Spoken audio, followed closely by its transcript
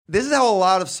this is how a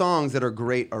lot of songs that are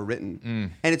great are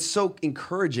written. And it's so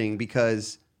encouraging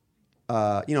because,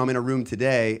 I'm in a room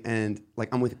today and like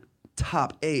I'm with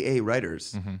top AA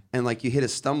writers and like you hit a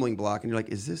stumbling block and you're like,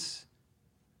 is this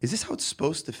how it's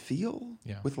supposed to feel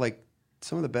with like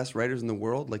some of the best writers in the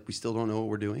world? Like we still don't know what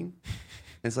we're doing.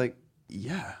 And it's like,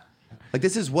 yeah, like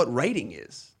this is what writing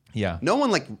is. Yeah. No one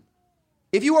like,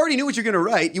 if you already knew what you're going to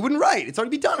write, you wouldn't write. It's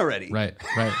already been done already. Right.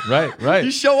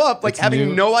 You show up like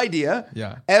having no idea.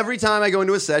 Yeah. Every time I go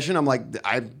into a session, I'm like,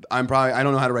 I don't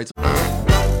know how to write something.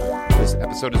 This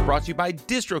episode is brought to you by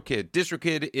DistroKid.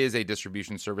 DistroKid is a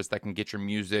distribution service that can get your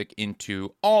music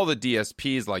into all the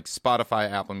DSPs like Spotify,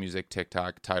 Apple Music,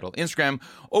 TikTok, Tidal, Instagram.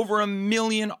 Over 1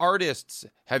 million artists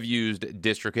have used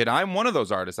DistroKid. I'm one of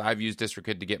those artists. I've used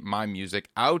DistroKid to get my music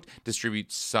out,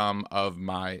 distribute some of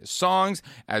my songs.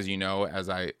 As you know, as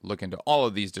I look into all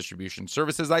of these distribution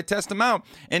services, I test them out.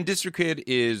 And DistroKid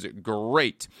is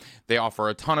great. They offer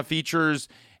a ton of features,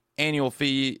 annual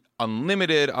fee,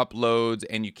 unlimited uploads,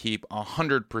 and you keep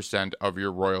 100% of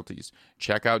your royalties.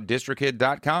 Check out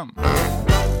distrokid.com.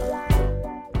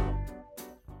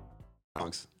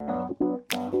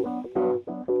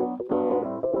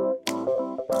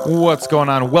 What's going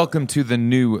on? Welcome to the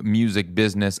New Music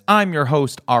Business. I'm your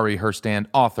host, Ari Herstand,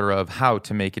 author of How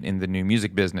to Make It in the New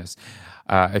Music Business.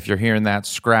 If you're hearing that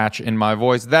scratch in my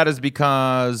voice, that is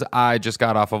because I just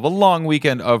got off of a long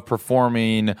weekend of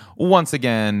performing, once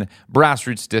again,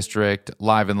 Grassroots District,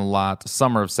 Live in the Lot,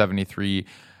 Summer of 73,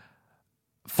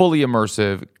 fully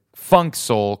immersive, funk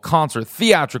soul, concert,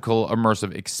 theatrical,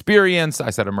 immersive experience.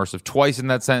 I said immersive twice in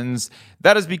that sentence.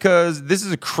 That is because this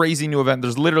is a crazy new event.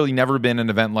 There's literally never been an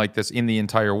event like this in the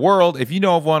entire world. If you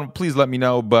know of one, please let me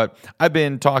know. But I've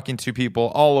been talking to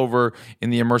people all over in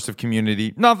the immersive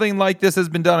community. Nothing like this has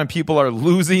been done, and people are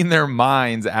losing their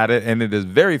minds at it, and it is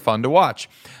very fun to watch.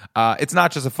 It's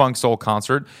not just a funk soul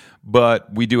concert,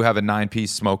 but we do have a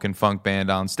 9-piece smoke and funk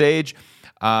band on stage.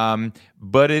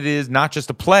 But it is not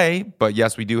just a play, but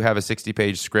yes, we do have a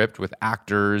 60-page script with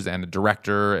actors and a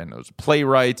director and a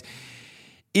playwright.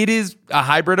 It is a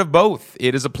hybrid of both.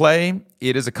 It is a play,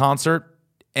 it is a concert,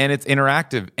 and it's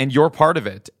interactive, and you're part of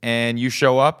it. And you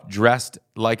show up dressed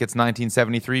like it's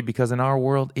 1973 because in our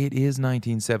world, it is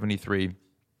 1973.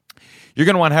 You're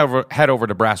going to want to head over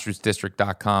to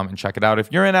grassrootsdistrict.com and check it out.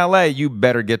 If you're in LA, you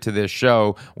better get to this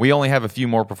show. We only have a few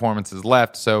more performances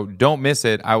left, so don't miss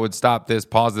it. I would stop this,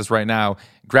 pause this right now,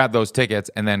 grab those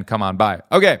tickets, and then come on by.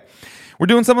 Okay, we're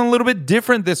doing something a little bit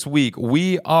different this week.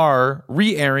 We are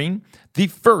re-airing the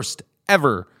first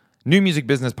ever New Music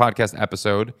Business Podcast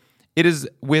episode. It is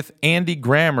with Andy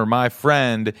Grammer, my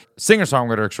friend,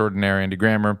 singer-songwriter extraordinaire Andy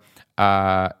Grammer.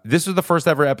 This was the first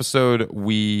ever episode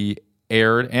we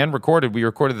aired and recorded. We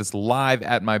recorded this live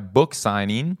at my book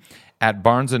signing at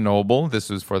Barnes & Noble. This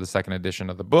was for the second edition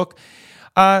of the book,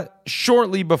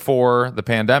 shortly before the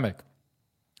pandemic.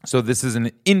 So this is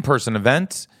an in-person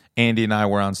event. Andy and I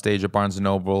were on stage at Barnes &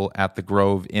 Noble at the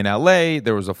Grove in LA.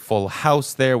 There was a full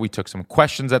house there. We took some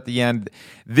questions at the end.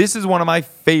 This is one of my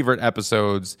favorite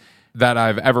episodes that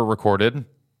I've ever recorded.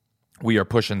 We are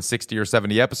pushing 60 or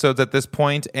 70 episodes at this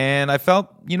point, and I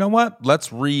felt, you know what?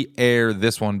 Let's re-air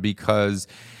this one because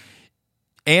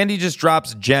Andy just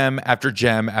drops gem after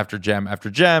gem after gem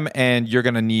after gem, and you're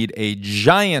going to need a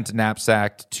giant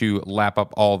knapsack to lap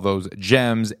up all those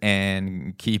gems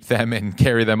and keep them and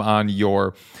carry them on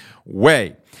your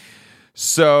way.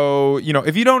 So,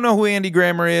 if you don't know who Andy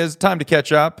Grammer is, time to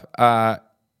catch up.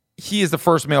 He is the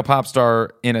first male pop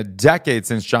star in a decade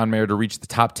since John Mayer to reach the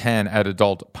top 10 at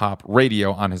adult pop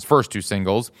radio on his first 2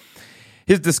 singles.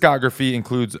 His discography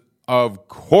includes, of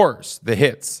course, the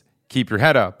hits Keep Your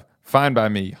Head Up, Fine By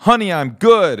Me, Honey, I'm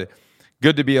Good,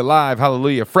 Good to Be Alive,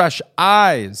 Hallelujah, Fresh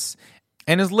Eyes.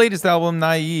 And his latest album,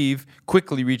 Naive,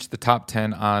 quickly reached the top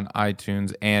 10 on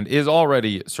iTunes and is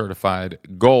already certified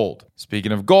gold.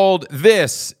 Speaking of gold,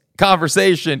 this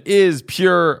conversation is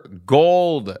pure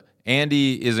gold.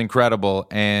 Andy is incredible,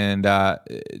 and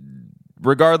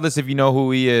regardless if you know who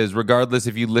he is, regardless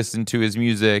if you listen to his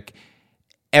music,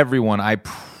 everyone, I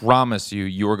promise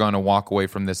you are going to walk away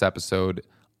from this episode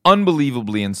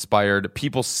unbelievably inspired.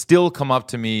 People still come up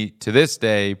to me to this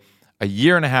day, a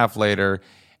year and a half later,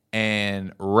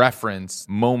 and reference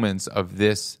moments of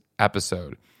this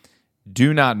episode.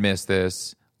 Do not miss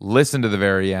this. Listen to the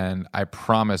very end. I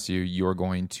promise you are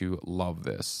going to love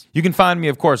this. You can find me,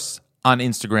 of course, on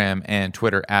Instagram and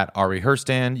Twitter at Ari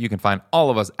Herstand. You can find all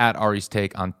of us at Ari's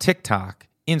Take on TikTok,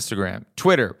 Instagram,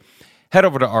 Twitter. Head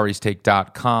over to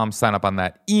aristake.com, sign up on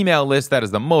that email list. That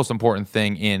is the most important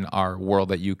thing in our world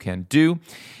that you can do.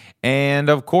 And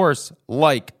of course,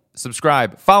 like,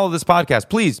 subscribe, follow this podcast.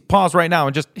 Please pause right now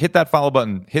and just hit that follow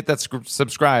button, hit that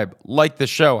subscribe, like the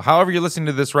show. However you're listening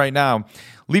to this right now,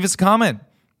 leave us a comment.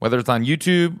 Whether it's on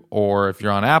YouTube or if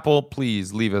you're on Apple,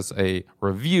 please leave us a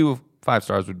review. 5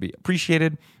 stars would be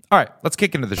appreciated. All right, let's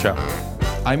kick into the show.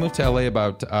 I moved to LA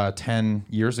about 10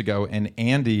 years ago, and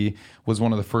Andy was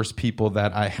one of the first people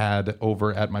that I had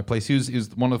over at my place. He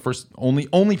was one of the first,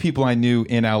 only people I knew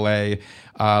in LA.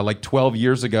 Like 12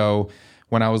 years ago,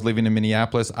 when I was living in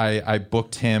Minneapolis, I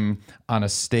booked him on a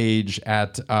stage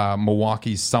at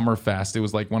Milwaukee's Summerfest. It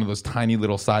was like one of those tiny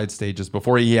little side stages.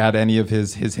 Before he had any of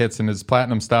his hits and his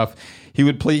platinum stuff,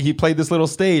 he played this little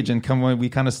stage, and we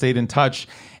kind of stayed in touch.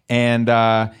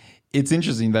 And it's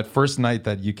interesting, that first night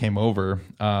that you came over,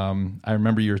 I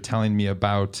remember you were telling me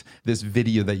about this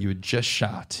video that you had just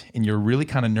shot, and you're really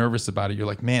kind of nervous about it. You're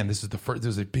like, man, this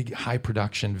is a big high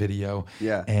production video.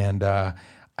 Yeah. And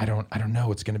I don't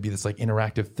know. It's going to be this like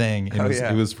interactive thing. And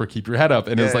it was for Keep Your Head Up.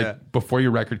 And it was like before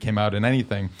your record came out and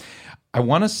anything. I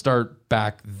want to start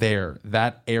back there,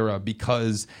 that era,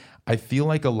 because I feel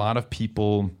like a lot of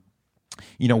people,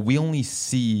 we only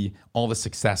see all the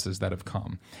successes that have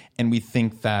come. And we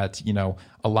think that,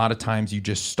 a lot of times you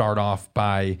just start off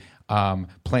by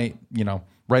playing,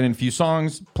 writing a few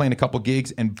songs, playing a couple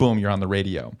gigs, and boom, you're on the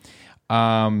radio.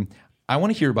 I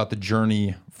want to hear about the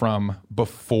journey from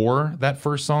before that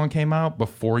first song came out,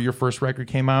 before your first record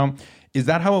came out. Is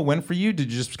that how it went for you?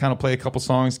 Did you just kind of play a couple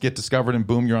songs, get discovered, and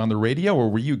boom, you're on the radio? Or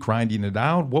were you grinding it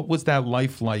out? What was that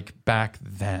life like back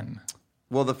then?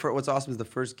 Well, what's awesome is the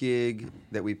first gig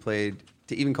that we played,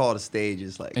 to even call it a stage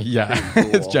is like, cool.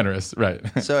 It's generous, right?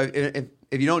 So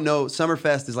if you don't know,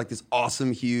 Summerfest is like this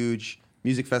awesome, huge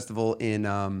music festival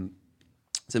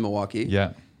it's in Milwaukee.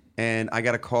 Yeah. And I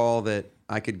got a call that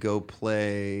I could go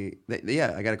play.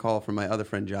 I got a call from my other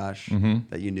friend Josh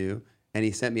that you knew, and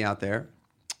he sent me out there.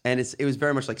 And it was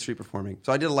very much like street performing.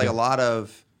 So I did like a lot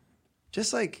of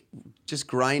just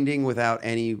grinding without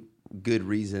any good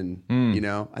reason.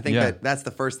 I think that's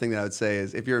the first thing that I would say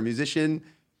is, if you're a musician,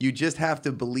 you just have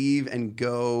to believe and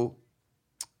go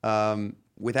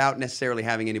without necessarily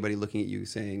having anybody looking at you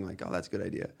saying like, oh, that's a good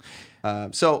idea.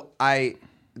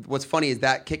 What's funny is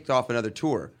that kicked off another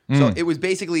tour. So it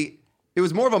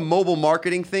was more of a mobile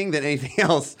marketing thing than anything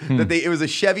else. It was a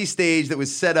Chevy stage that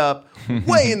was set up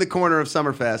way in the corner of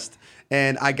Summerfest.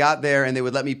 And I got there and they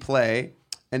would let me play.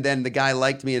 And then the guy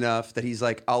liked me enough that he's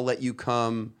like, I'll let you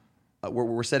come.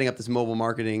 We're setting up this mobile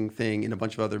marketing thing in a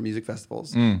bunch of other music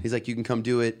festivals. He's like, you can come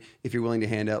do it if you're willing to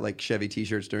hand out like Chevy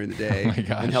t-shirts during the day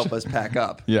and help us pack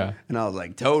up. Yeah. And I was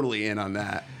like, totally in on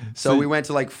that. So we went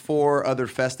to like 4 other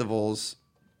festivals.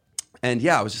 And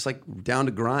I was just like down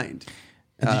to grind.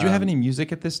 Did you have any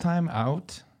music at this time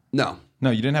out? No. No,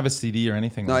 you didn't have a CD or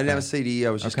anything No, like I didn't that. have a CD. I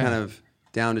was just kind of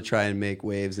down to try and make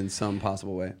waves in some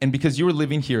possible way. And because you were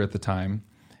living here at the time,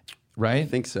 right? I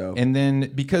think so. And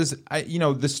then because,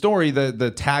 the story,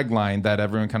 the tagline that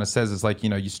everyone kind of says is like,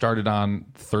 you started on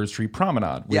 3rd Street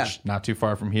Promenade, which not too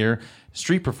far from here,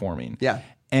 street performing. Yeah.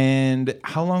 And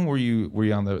how long were you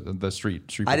on the street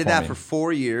performing? I did that for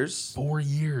 4 years. 4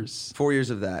 years. 4 years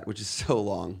of that, which is so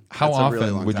long. How That's a often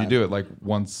really long would time. you do it? Like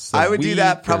once a I would do week,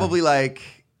 that or- probably I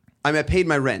paid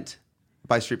my rent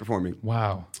by street performing.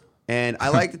 Wow. And I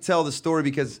like to tell the story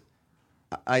because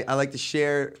I like to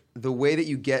share the way that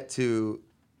you get to,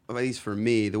 at least for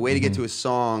me, the way to get to a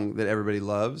song that everybody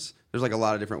loves. There's like a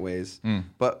lot of different ways.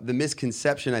 But the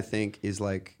misconception, I think, is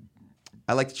like,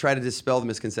 I like to try to dispel the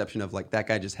misconception of like, that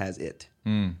guy just has it.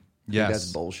 Yes.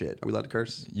 That's bullshit. Are we allowed to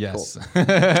curse? Yes. Cool.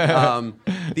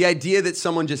 The idea that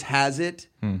someone just has it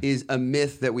is a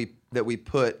myth that we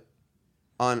put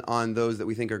on those that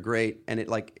we think are great, and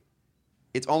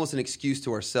it's almost an excuse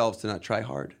to ourselves to not try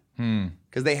hard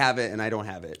because they have it and I don't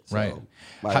have it. So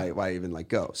Right. why even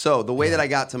go? So the way that I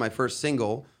got to my first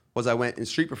single was I went and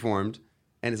street performed,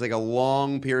 and it's like a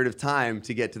long period of time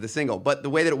to get to the single. But the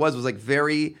way that it was like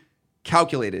very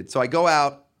calculated. So I go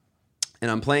out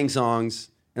and I'm playing songs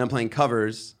and I'm playing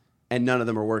covers and none of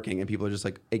them are working and people are just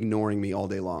like ignoring me all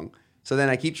day long. So then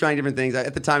I keep trying different things.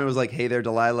 At the time it was like, Hey There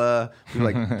Delilah. We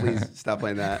were like, please stop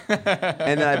playing that.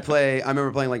 And then I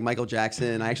remember playing like Michael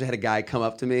Jackson. I actually had a guy come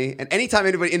up to me, and anytime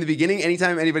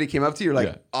anybody came up to you, you're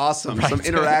like, awesome, some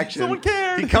interaction. Someone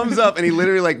cared. He comes up and he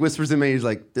literally like whispers in me, he's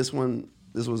like, this one's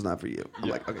not for you. I'm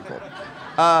like, okay,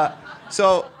 cool.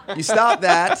 So you stop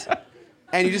that.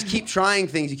 And you just keep trying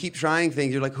things.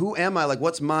 You're like, who am I? Like,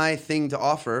 what's my thing to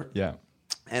offer? Yeah.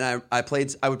 And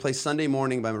I would play Sunday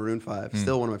Morning by Maroon 5,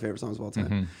 still one of my favorite songs of all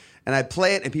time. And I'd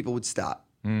play it and people would stop.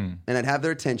 And I'd have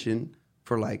their attention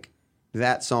for like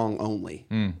that song only.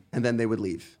 And then they would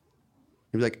leave.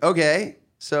 You'd be like, okay.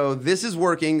 So this is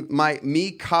working.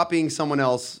 Me copying someone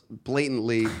else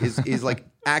blatantly is like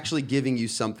actually giving you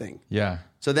something. Yeah.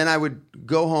 So then I would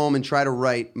go home and try to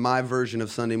write my version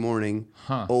of Sunday Morning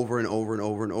over and over and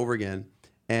over and over again.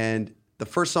 And the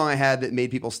first song I had that made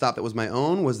people stop that was my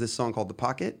own was this song called The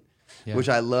Pocket, which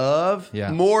I love. Yeah.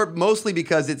 Mostly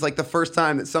because it's like the first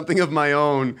time that something of my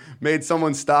own made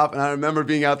someone stop. And I remember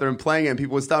being out there and playing it and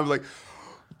people would stop and be like,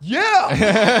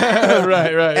 yeah.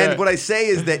 right. And what I say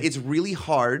is that it's really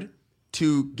hard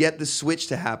to get the switch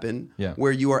to happen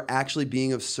where you are actually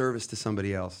being of service to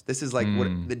somebody else. This is like what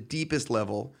the deepest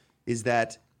level is,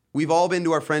 that we've all been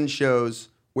to our friends' shows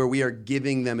where we are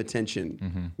giving them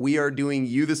attention. We are doing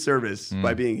you the service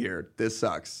by being here. This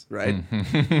sucks, right?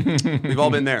 We've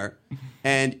all been there.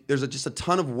 And there's just a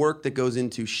ton of work that goes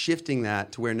into shifting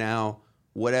that to where now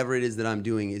whatever it is that I'm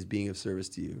doing is being of service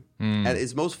to you. At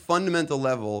its most fundamental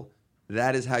level,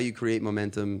 that is how you create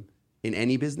momentum in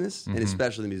any business, and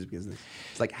especially the music business.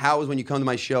 It's like, how is when you come to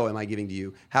my show, am I giving to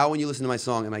you? How when you listen to my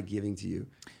song, am I giving to you?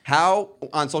 How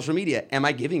on social media, am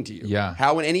I giving to you? Yeah.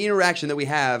 How in any interaction that we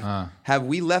have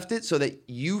we left it so that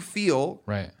you feel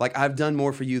like I've done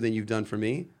more for you than you've done for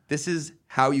me? This is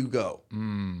how you go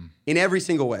in every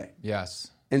single way.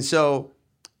 Yes. And so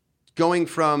going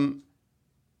from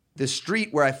the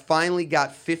street where I finally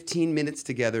got 15 minutes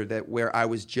together where I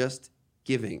was just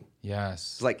giving.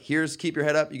 Yes. It's like, keep your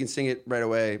head up. You can sing it right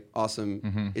away.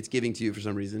 Awesome. It's giving to you for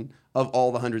some reason. Of all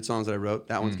the 100 songs that I wrote,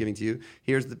 that one's giving to you.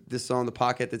 Here's this song, The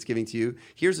Pocket, that's giving to you.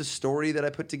 Here's a story that I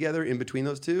put together in between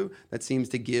those two that seems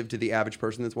to give to the average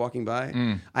person that's walking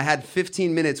by. I had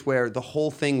 15 minutes where the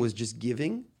whole thing was just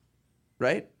giving,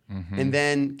 right? And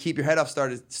then Keep Your Head Up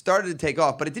started to take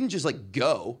off, but it didn't just like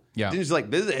go. Yeah. It didn't just like,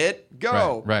 this is a hit,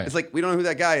 go. Right. It's like, we don't know who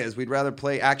that guy is. We'd rather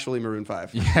play actually Maroon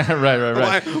 5. Yeah,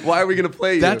 right. Why are we going to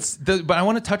play you? But I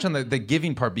want to touch on the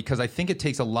giving part, because I think it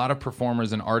takes a lot of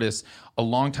performers and artists a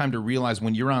long time to realize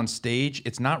when you're on stage,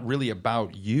 it's not really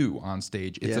about you on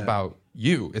stage. It's about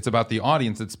you. It's about the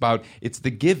audience. It's the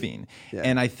giving. Yeah.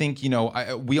 And I think,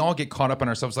 we all get caught up in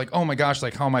ourselves like, oh my gosh,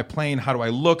 like how am I playing? How do I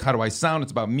look? How do I sound?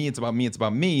 It's about me. It's about me. It's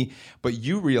about me. But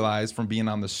you realize from being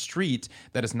on the street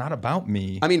that it's not about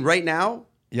me. I mean, right now,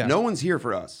 no one's here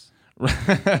for us.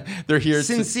 They're here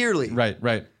sincerely.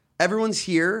 Right. Everyone's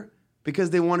here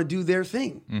because they want to do their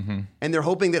thing. And they're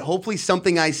hoping that hopefully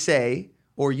something I say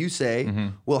or you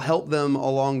say will help them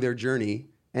along their journey.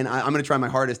 And I'm going to try my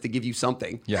hardest to give you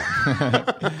something. Yeah.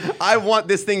 I want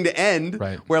this thing to end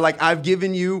where like I've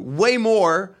given you way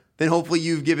more than hopefully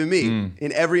you've given me.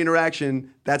 In every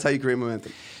interaction, that's how you create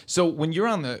momentum. So when you were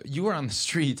on the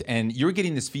street and you're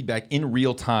getting this feedback in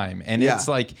real time, and it's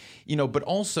like, but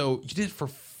also you did it for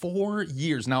 4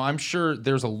 years. Now, I'm sure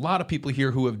there's a lot of people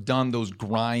here who have done those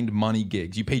grind money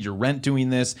gigs. You paid your rent doing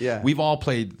this. Yeah. We've all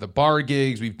played the bar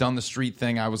gigs. We've done the street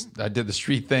thing. I did the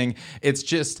street thing. It's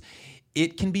just,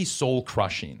 it can be soul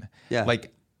crushing. Yeah.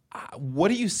 Like, what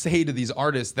do you say to these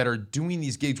artists that are doing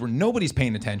these gigs where nobody's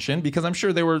paying attention? Because I'm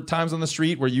sure there were times on the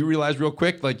street where you realized real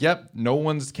quick, like, yep, no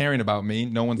one's caring about me.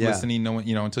 No one's listening. No one,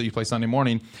 until you play Sunday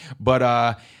Morning.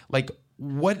 But like,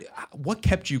 what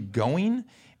kept you going?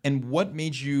 And what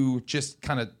made you just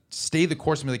kind of stay the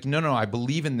course and be like, no, I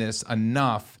believe in this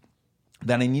enough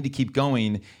that I need to keep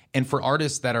going. And for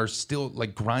artists that are still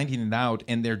like grinding it out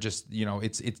and they're just,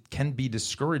 it can be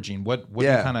discouraging. What do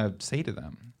you kind of say to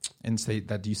them and say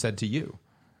that you said to you?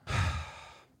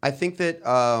 I think that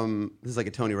this is like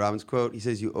a Tony Robbins quote. He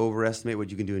says, you overestimate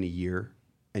what you can do in a year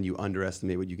and you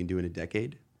underestimate what you can do in a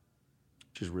decade,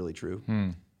 which is really true.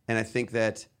 And I think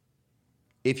that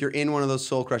if you're in one of those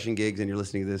soul-crushing gigs and you're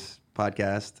listening to this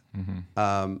podcast,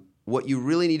 what you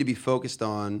really need to be focused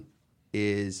on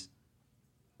is,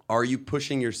 are you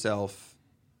pushing yourself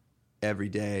every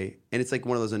day? And it's like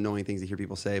one of those annoying things to hear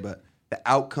people say, but the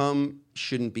outcome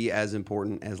shouldn't be as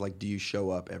important as like, do you show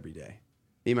up every day?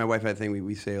 Me and my wife had a thing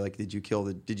we say, like, did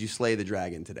you slay the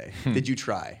dragon today? Did you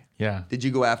try? Yeah. Did you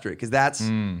go after it? Because that's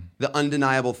the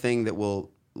undeniable thing that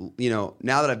will, now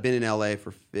that I've been in LA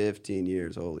for 15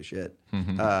 years, holy shit,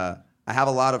 I have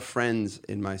a lot of friends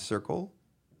in my circle,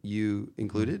 you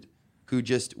included, who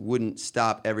just wouldn't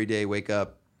stop every day, wake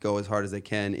up, go as hard as they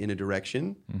can in a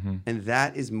direction. And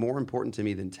that is more important to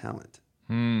me than talent,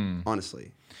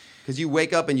 honestly. Because you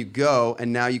wake up and you go,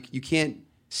 and now you can't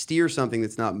steer something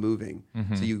that's not moving.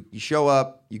 So you show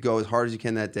up, you go as hard as you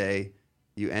can that day,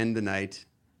 you end the night,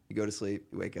 you go to sleep,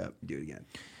 you wake up, you do it again.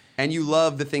 And you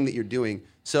love the thing that you're doing.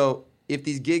 So if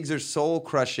these gigs are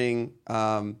soul-crushing,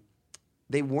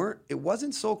 it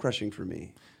wasn't soul-crushing for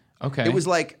me. Okay. It was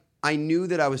like, I knew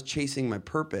that I was chasing my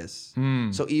purpose.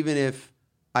 So even if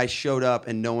I showed up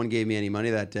and no one gave me any money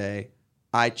that day,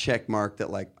 I check marked that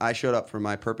like I showed up for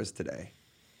my purpose today.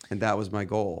 And that was my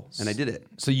goal. And I did it.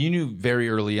 So you knew very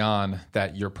early on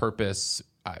that your purpose,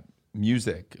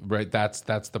 music, right? That's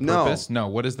the purpose? No.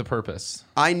 What is the purpose?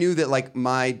 I knew that like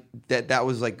that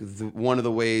was like one of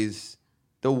the ways,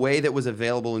 the way that was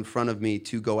available in front of me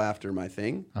to go after my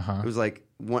thing. It was like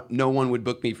no one would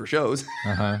book me for shows.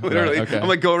 Literally. Right, okay. I'm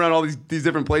like going around all these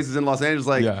different places in Los Angeles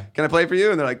like, can I play for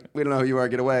you? And they're like, we don't know who you are,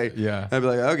 get away. Yeah. And I'd be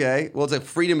like, okay. Well, it's a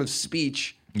freedom of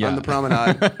speech. On the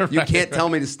promenade. Right. You can't tell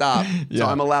me to stop. So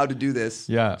I'm allowed to do this.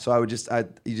 Yeah. So you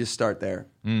just start there.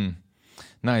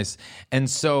 Nice. And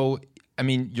so, I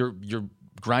mean, you're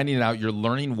grinding it out. You're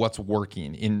learning what's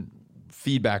working in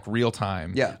feedback real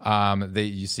time. Yeah.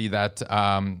 You see that,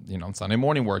 Sunday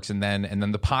morning works and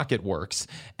then the pocket works.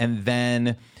 And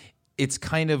then it's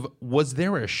kind of, was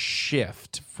there a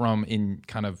shift from in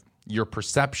kind of your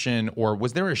perception, or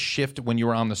was there a shift when you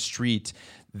were on the street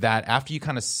that after you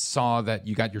kind of saw that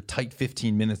you got your tight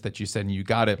 15 minutes that you said and you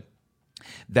got it,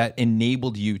 that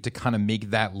enabled you to kind of make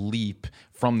that leap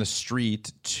from the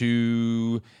street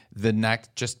to the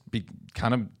next,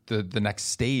 the next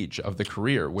stage of the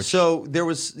career? So there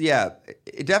was,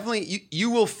 it definitely, you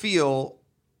will feel,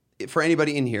 for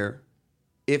anybody in here,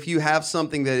 if you have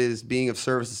something that is being of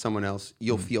service to someone else,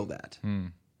 you'll feel that.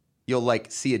 You'll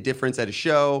like see a difference at a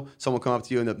show, someone will come up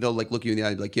to you and they'll like look you in the eye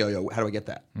and be like, yo, how do I get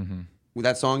that? With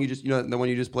that song the one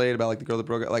you just played about like the girl that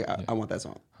broke it, like I want that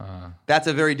song. That's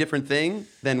a very different thing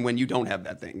than when you don't have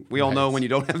that thing. We all know when you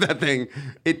don't have that thing,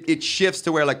 it shifts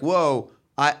to where like, whoa,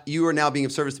 you are now being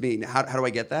of service to me. How do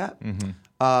I get that?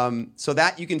 So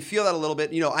that you can feel that a little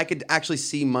bit. I could actually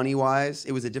see money wise,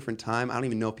 it was a different time. I don't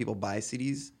even know if people buy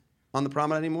CDs on the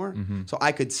promenade anymore. So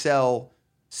I could sell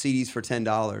CDs for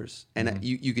 $10, and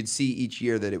you could see each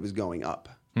year that it was going up.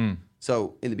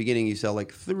 So in the beginning, you sell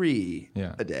like 3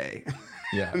 a day.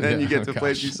 And then you get to a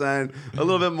place you sign a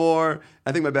little bit more.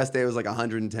 I think my best day was like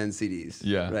 110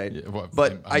 CDs. Right? Yeah. Well,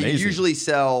 but amazing. I usually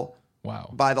sell,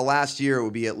 by the last year, it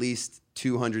would be at least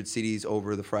 200 CDs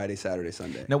over the Friday, Saturday,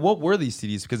 Sunday. Now, what were these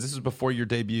CDs? Because this was before your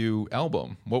debut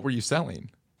album. What were you selling?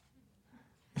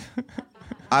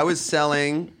 I was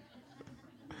selling...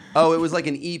 Oh, it was like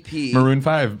an EP. Maroon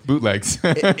 5 bootlegs.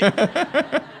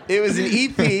 It was an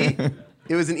EP.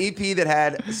 It was an EP that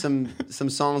had some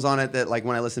songs on it that, like,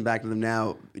 when I listen back to them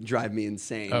now, drive me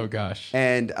insane. Oh gosh.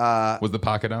 And was the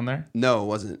pocket on there? No, it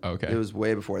wasn't. Okay. It was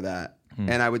way before that.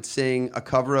 And I would sing a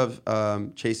cover of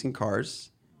 "Chasing Cars,"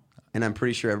 and I'm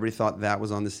pretty sure everybody thought that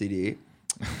was on the CD.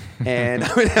 And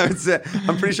I would say,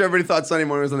 I'm pretty sure everybody thought Sunday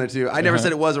Morning was on there too. I never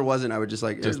said it was or wasn't. I would just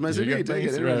like, here's my CD, take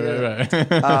it. Right.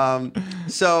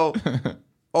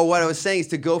 What I was saying is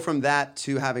to go from that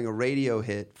to having a radio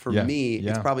hit, for me,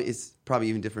 it's probably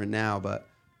even different now, but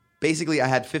basically I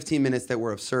had 15 minutes that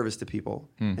were of service to people.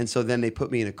 And so then they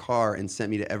put me in a car and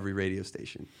sent me to every radio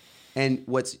station. And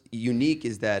what's unique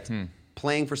is that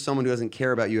playing for someone who doesn't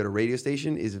care about you at a radio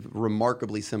station is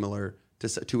remarkably similar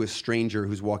to a stranger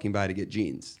who's walking by to get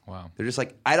jeans. Wow. They're just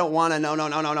like, I don't want to, no.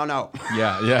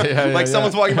 Yeah. Like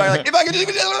someone's walking by like, if I could just...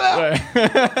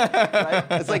 Right?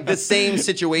 It's like the same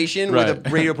situation with a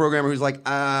radio programmer who's like,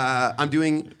 I'm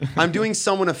doing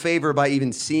someone a favor by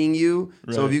even seeing you.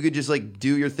 Right. So if you could just like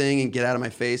do your thing and get out of my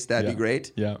face, that'd be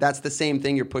great. Yeah. That's the same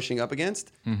thing you're pushing up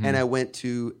against. And I went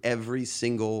to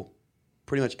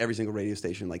pretty much every single radio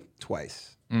station like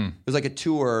twice. It was like a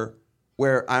tour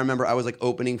where I remember I was like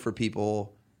opening for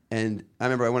people, and I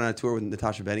remember I went on a tour with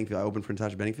Natasha Bedingfield. I opened for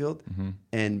Natasha Bedingfield,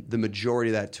 and the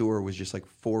majority of that tour was just like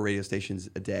 4 radio stations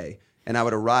a day. And I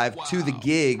would arrive to the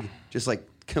gig just like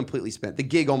completely spent. The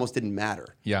gig almost didn't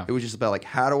matter. Yeah. It was just about like,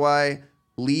 how do I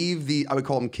leave I would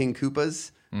call them King Koopas,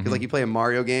 because like you play a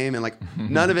Mario game and like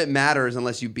none of it matters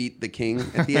unless you beat the king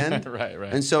at the end. Right.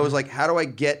 And so it was like, how do I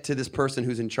get to this person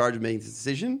who's in charge of making this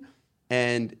decision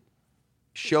and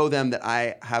show them that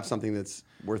I have something that's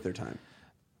worth their time.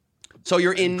 So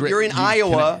you're in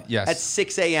Iowa at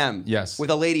 6 a.m. Yes. with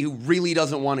a lady who really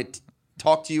doesn't want to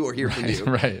talk to you or hear from you.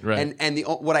 Right. And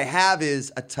what I have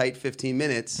is a tight 15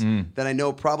 minutes that I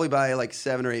know probably by like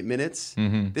 7 or 8 minutes.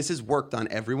 This has worked on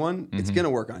everyone. It's going to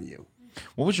work on you.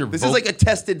 What was your This is like a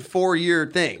tested 4-year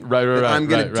thing. Right. I'm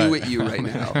going to do at you right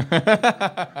now.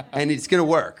 And it's going to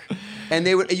work. And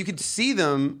you could see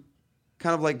them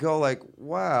kind of like go like,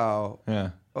 wow,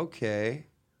 okay.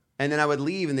 And then I would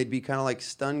leave and they'd be kind of like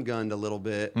stun gunned a little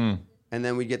bit. And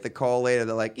then we'd get the call later.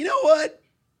 They're like, you know what?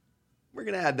 We're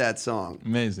going to add that song.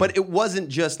 Amazing. But it wasn't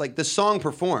just like the song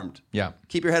performed. Yeah.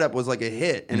 Keep Your Head Up was like a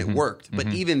hit and it worked. But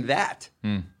even that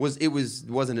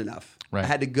wasn't enough. Right. I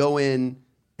had to go in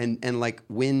and like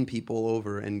win people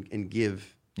over and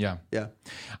give Yeah. Yeah.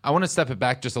 I want to step it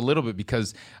back just a little bit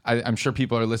because I'm sure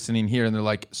people are listening here and they're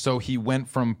like, so he went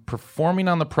from performing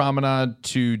on the Promenade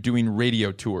to doing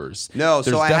radio tours. No,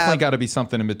 There's so I definitely have- got to be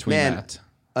something in between that.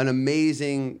 An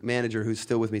amazing manager who's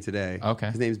still with me today. Okay.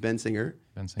 His name's Ben Singer.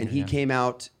 Ben Singer, and he yeah. came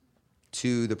out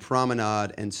to the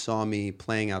Promenade and saw me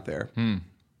playing out there.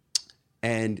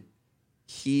 And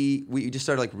we just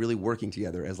started like really working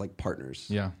together as like partners.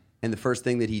 Yeah. And the first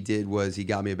thing that he did was he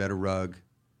got me a better rug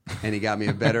and he got me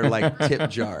a better like tip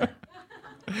jar.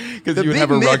 Because you would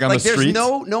have a rug on the street. There's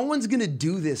no one's going to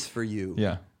do this for you.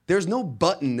 Yeah. There's no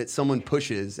button that someone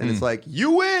pushes and it's like,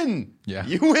 you win. Yeah.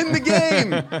 You win the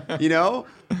game. You know?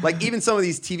 Like even some of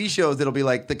these TV shows that'll be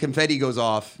like the confetti goes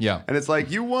off. Yeah. And it's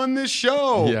like, you won this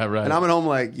show. Yeah, right. And I'm at home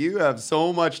like, you have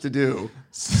so much to do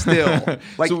still.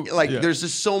 Yeah. There's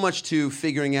just so much to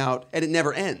figuring out and it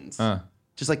never ends.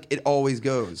 Just like it always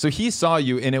goes. So he saw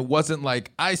you, and it wasn't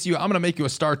like, I see you, I'm going to make you a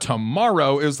star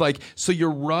tomorrow. It was like, so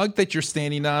your rug that you're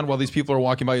standing on while these people are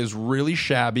walking by is really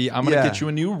shabby. I'm going to get you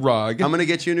a new rug. I'm going to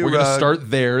get you a new rug. We're going to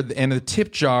start there. And the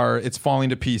tip jar, it's falling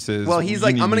to pieces. Well, he's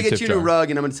like, I'm going to get you a new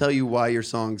rug, and I'm going to tell you why your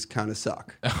songs kind of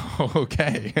suck.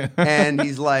 Okay. And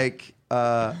he's like,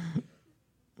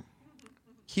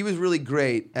 he was really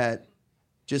great at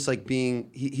just like being,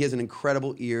 he has an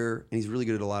incredible ear and he's really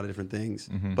good at a lot of different things.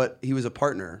 But he was a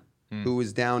partner who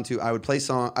was down to, I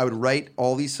would write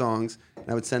all these songs and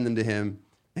I would send them to him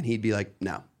and he'd be like,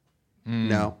 no.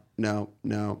 Yeah.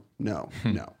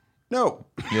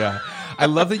 I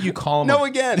love that you call him No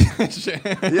again.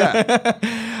 Yeah.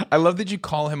 I love that you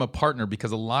call him a partner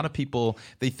because a lot of people,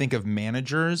 they think of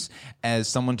managers as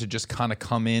someone to just kind of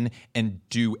come in and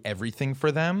do everything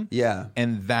for them. Yeah.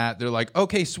 And that they're like,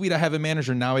 okay, sweet, I have a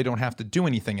manager. Now I don't have to do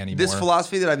anything anymore. This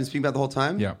philosophy that I've been speaking about the whole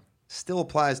time still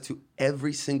applies to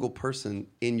every single person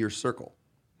in your circle.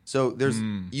 So there's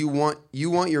you want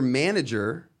your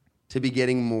manager to be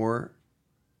getting more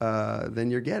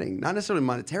than you're getting. Not necessarily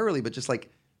monetarily, but just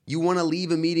like you want to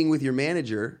leave a meeting with your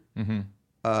manager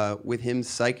with him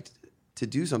psyched to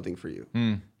do something for you.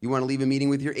 You want to leave a meeting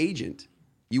with your agent.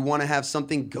 You want to have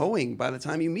something going by the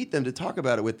time you meet them to talk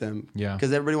about it with them. Yeah.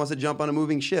 Because everybody wants to jump on a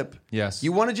moving ship. Yes.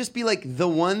 You want to just be like the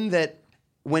one that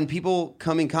when people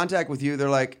come in contact with you, they're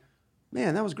like,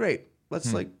 man, that was great. We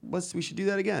should do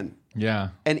that again. Yeah.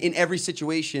 And in every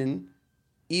situation,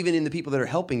 even in the people that are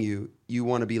helping you, you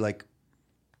want to be like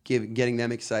getting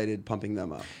them excited, pumping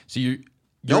them up. So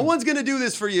no one's going to do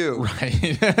this for you.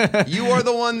 Right. You are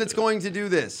the one that's going to do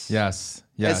this. Yes.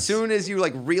 As soon as you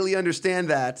like really understand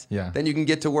that, then you can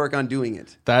get to work on doing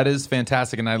it. That is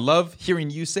fantastic. And I love hearing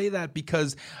you say that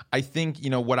because I think,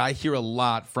 what I hear a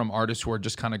lot from artists who are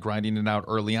just kind of grinding it out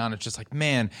early on, it's just like,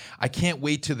 man, I can't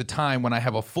wait to the time when I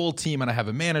have a full team and I have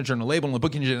a manager and a label and a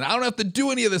booking agent and I don't have to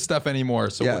do any of this stuff anymore.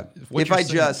 So if I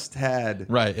just had.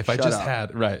 Right. If I just up.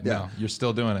 had. Right. Yeah. No, you're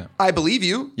still doing it. I believe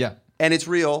you. Yeah. And it's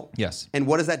real. Yes. And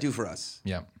what does that do for us?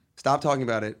 Yeah. Stop talking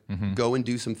about it. Go and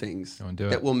do some things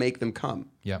that will make them come.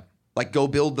 Yeah. Like go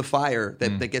build the fire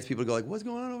that gets people to go like, what's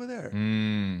going on over there? You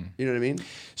know what I mean?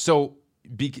 So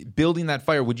building that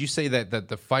fire, would you say that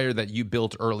the fire that you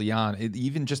built early on,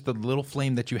 even just the little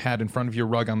flame that you had in front of your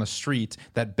rug on the street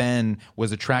that Ben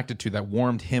was attracted to, that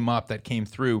warmed him up, that came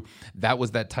through, that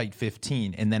was that tight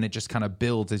 15. And then it just kind of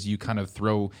builds as you kind of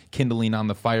throw kindling on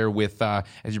the fire with, as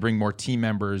you bring more team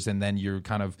members and then you're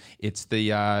kind of, it's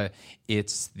the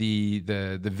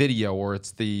video or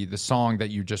it's the song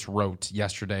that you just wrote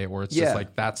yesterday or it's just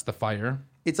like, that's the fire.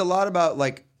 It's a lot about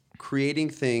like, creating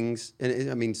things,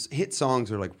 and I mean, hit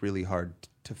songs are like really hard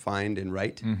to find and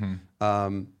write.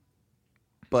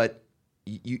 But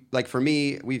you like for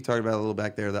me, we've talked about it a little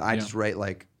back there that I just write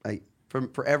like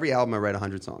for every album I write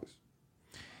 100 songs.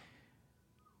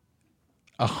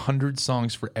 100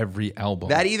 songs for every album.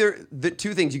 That either the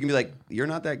two things you can be like, you're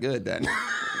not that good then, or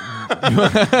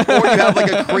you have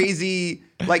like a crazy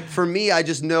like. For me, I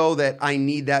just know that I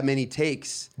need that many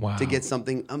takes to get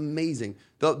something amazing.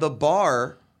 The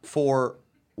bar for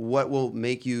what will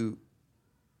make you,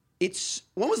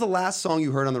 when was the last song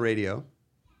you heard on the radio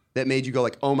that made you go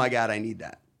like, oh my God, I need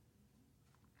that?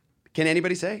 Can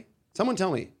anybody say? Someone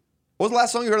tell me. What was the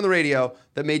last song you heard on the radio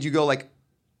that made you go like,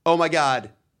 oh my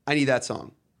God, I need that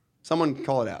song? Someone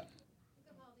call it out.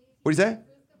 What do you say?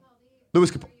 Louis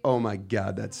Capaldi. Oh my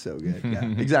God, that's so good. Yeah,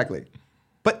 exactly.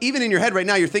 But even in your head right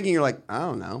now, you're like, I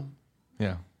don't know.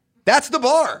 Yeah. That's the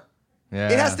bar. Yeah.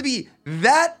 It has to be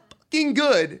that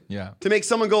good Yeah. to make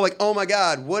someone go like, oh my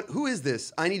God, who is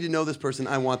this? I need to know this person.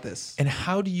 I want this. And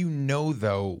how do you know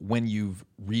though when you've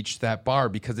reached that bar?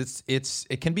 Because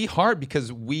it can be hard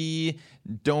because we're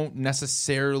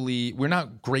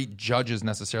not great judges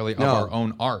necessarily of our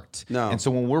own art. No. And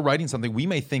so when we're writing something, we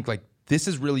may think like, this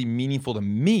is really meaningful to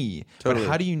me. Totally.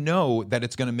 But how do you know that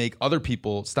it's going to make other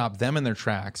people stop them in their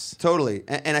tracks? Totally.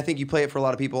 And I think you play it for a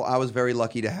lot of people. I was very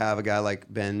lucky to have a guy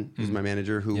like Ben, who's my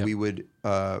manager, who we would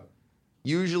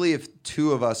usually if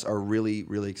two of us are really,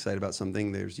 really excited about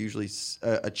something, there's usually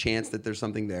a chance that there's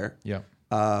something there. Yeah.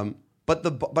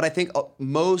 But I think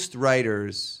most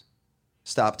writers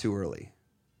stop too early.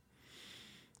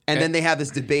 And then they have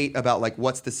this debate about like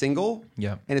what's the single.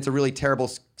 Yeah. And it's a really terrible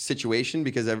situation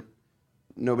because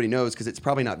nobody knows because it's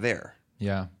probably not there.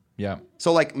 Yeah. Yeah.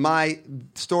 So like my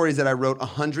story is that I wrote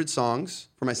 100 songs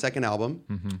for my second album.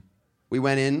 Mm-hmm. We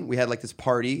went in, we had like this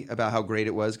party about how great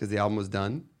it was because the album was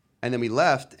done. And then we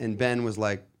left and Ben was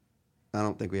like, I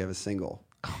don't think we have a single.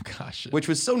 Oh gosh. Which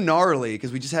was so gnarly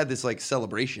because we just had this like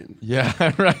celebration.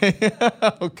 Yeah, right.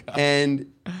 Oh god.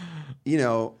 And you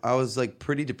know, I was like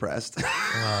pretty depressed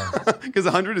because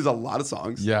 100 is a lot of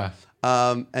songs. Yeah.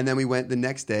 And then we went the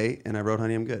next day and I wrote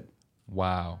Honey, I'm Good.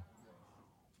 Wow.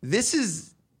 This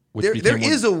is, Which there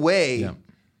became is a way Yeah.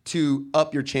 to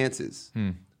up your chances.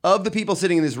 Of the people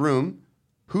sitting in this room,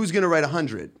 who's going to write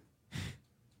 100?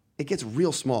 It gets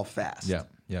real small fast. Yeah.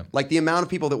 Yeah. Like the amount of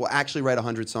people that will actually write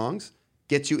 100 songs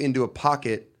gets you into a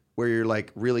pocket where you're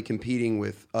like really competing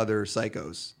with other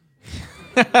psychos.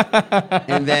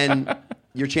 And then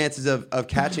your chances of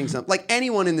catching some, like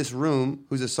anyone in this room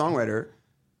who's a songwriter,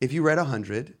 if you write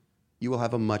 100, you will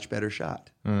have a much better shot.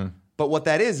 But what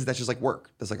that is that's just like work.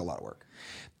 That's like a lot of work.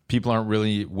 People aren't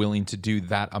really willing to do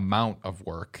that amount of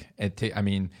work.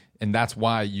 And that's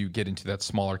why you get into that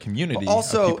smaller community. But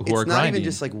also, of people who are it's not grinding. even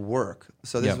just like work.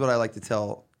 So this is what I like to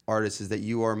tell artists is that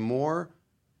you are more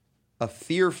a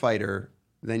fear fighter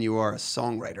than you are a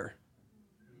songwriter.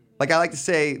 Like I like to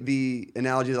say the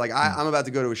analogy that like I'm about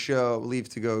to go to a show, leave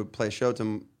to go play a show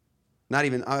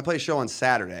I play a show on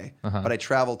Saturday, but I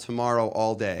travel tomorrow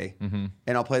all day, and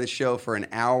I'll play the show for an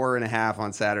hour and a half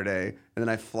on Saturday, and then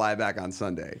I fly back on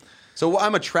Sunday. So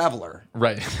I'm a traveler.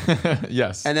 Right.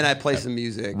 Yes. And then I play some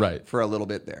music for a little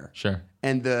bit there. Sure.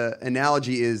 And the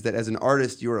analogy is that as an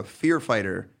artist, you're a fear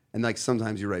fighter, and like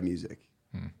sometimes you write music.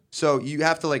 So you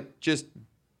have to like just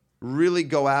really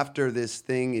go after this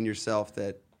thing in yourself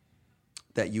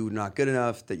that you're not good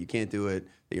enough, that you can't do it,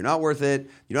 that you're not worth it,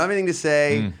 you don't have anything to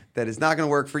say, that it's not going to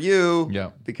work for you.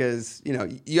 Yeah. Because, you know,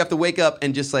 you have to wake up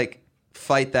and just like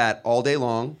fight that all day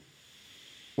long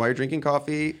while you're drinking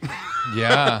coffee.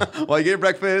 Yeah. While you get your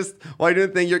breakfast, while you're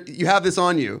doing the thing, you have this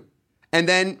on you. And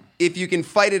then if you can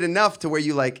fight it enough to where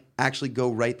you like actually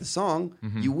go write the song,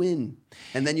 you win.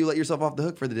 And then you let yourself off the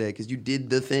hook for the day because you did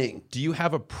the thing. Do you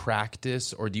have a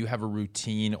practice or do you have a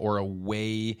routine or a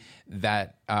way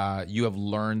that you have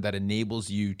learned that enables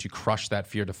you to crush that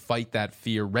fear, to fight that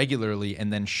fear regularly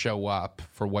and then show up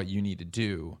for what you need to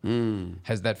do?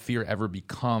 Has that fear ever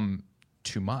become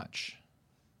too much?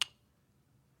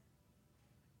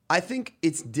 I think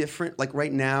it's different. Like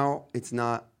right now, it's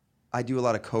not. I do a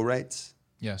lot of co-writes.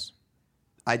 Yes.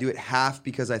 I do it half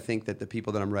because I think that the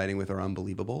people that I'm writing with are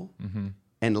unbelievable,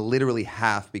 and literally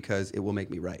half because it will make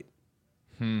me write.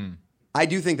 I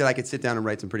do think that I could sit down and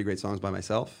write some pretty great songs by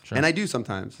myself, and I do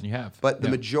sometimes. You have. But the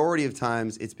majority of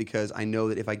times, it's because I know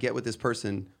that if I get with this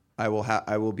person, I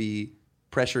will be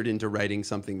pressured into writing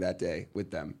something that day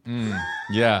with them.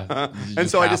 Yeah. And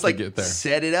so I just like get there.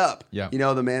 set it up. Yeah. You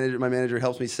know, my manager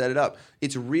helps me set it up.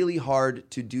 It's really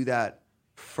hard to do that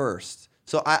first.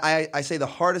 So I say the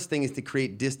hardest thing is to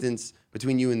create distance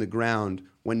between you and the ground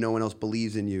when no one else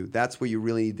believes in you. That's where you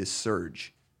really need this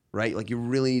surge, right? Like you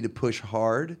really need to push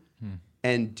hard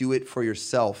and do it for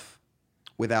yourself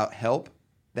without help.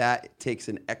 That takes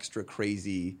an extra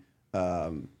crazy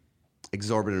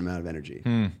exorbitant amount of energy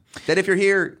that if you're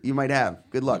here, you might have.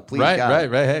 Good luck. Please, God.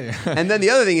 Right. Hey. And then the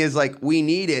other thing is like we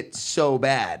need it so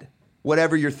bad.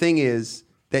 Whatever your thing is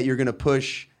that you're going to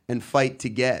push and fight to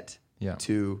get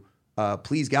to,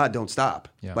 please God, don't stop.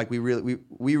 Yeah. Like we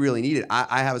really need it.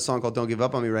 I have a song called "Don't Give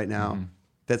Up on Me" right now.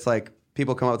 That's like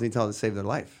people come up to me and tell them to save their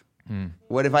life.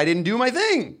 What if I didn't do my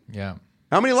thing? Yeah.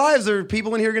 How many lives are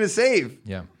people in here going to save?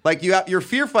 Yeah. Like you're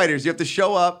fear fighters. You have to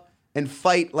show up and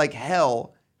fight like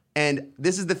hell. And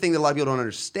this is the thing that a lot of people don't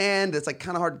understand. It's like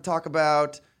kind of hard to talk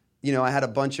about. You know, I had a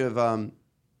bunch of,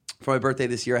 for my birthday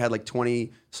this year, I had like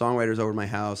 20 songwriters over at my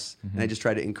house. And I just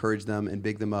tried to encourage them and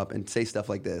big them up and say stuff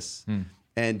like this.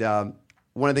 And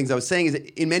one of the things I was saying is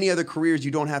that in many other careers,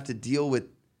 you don't have to deal with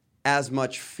as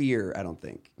much fear, I don't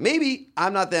think. Maybe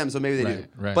I'm not them, so maybe they do.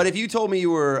 Right. But if you told me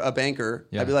you were a banker,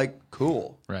 Yeah. I'd be like,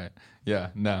 cool. Right. Yeah.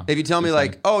 No. If you tell me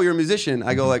like, oh, you're a musician,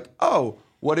 I go like, oh,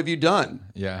 what have you done?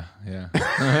 Yeah. And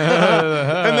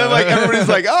then like everybody's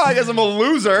like, oh, I guess I'm a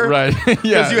loser. Right. Yeah.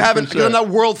 Because you haven't, because I'm not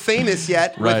world famous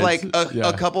yet with Right. like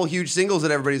a couple huge singles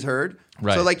that everybody's heard.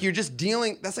 Right. So like you're just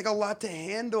dealing, that's like a lot to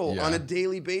handle on a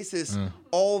daily basis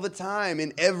all the time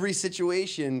in every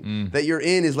situation that you're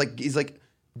in is like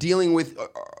dealing with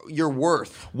your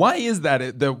worth. Why is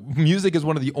that? The music is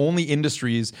one of the only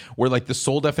industries where like the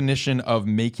sole definition of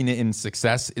making it in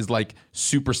success is like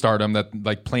superstardom, that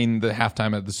like playing the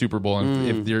halftime at the Super Bowl. And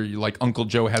if you're like Uncle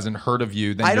Joe hasn't heard of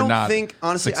you, then I you're don't not. think,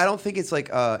 honestly, I don't think it's like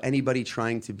anybody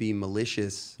trying to be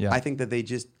malicious. Yeah. I think that they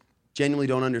just genuinely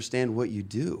don't understand what you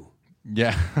do.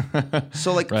 Yeah.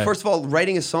 So like, Right. first of all,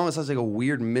 writing a song sounds like a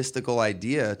weird mystical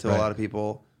idea to a lot of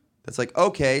people. That's like,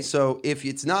 okay, so if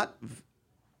it's not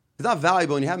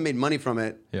valuable and you haven't made money from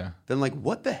it, then like,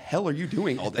 what the hell are you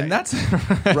doing all day? And that's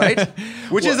right?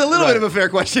 Which is a little bit of a fair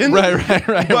question. Right.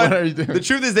 But What are you doing? the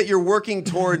truth is that you're working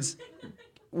towards.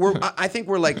 I think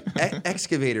we're like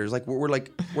excavators. Like we're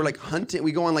like hunting.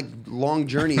 We go on like long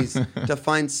journeys to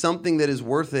find something that is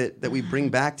worth it that we bring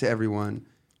back to everyone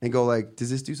and go like,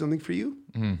 does this do something for you?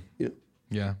 You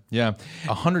know? Yeah.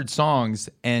 100 songs,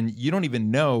 and you don't even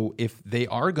know if they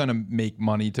are going to make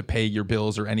money to pay your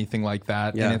bills or anything like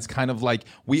that. Yeah. And it's kind of like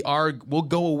we'll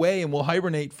go away and we'll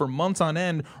hibernate for months on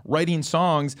end writing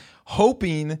songs,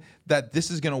 hoping that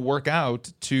this is going to work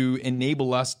out to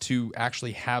enable us to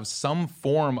actually have some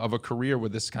form of a career where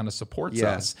this kind of supports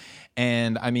us.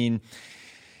 And I mean,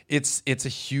 it's a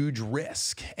huge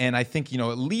risk. And I think,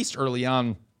 at least early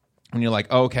on, when you're like,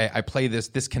 oh, okay, I play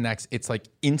this connects, it's like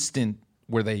instant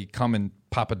where they come and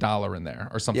pop $1 in there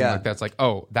or something like that. It's like,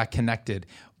 oh, that connected.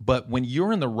 But when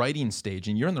you're in the writing stage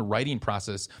and you're in the writing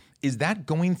process, is that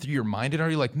going through your mind? And are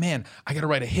you like, man, I got to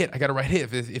write a hit.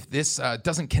 If this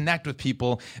doesn't connect with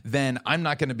people, then I'm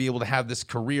not going to be able to have this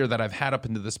career that I've had up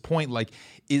until this point. Like,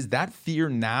 is that fear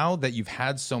now that you've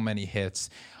had so many hits?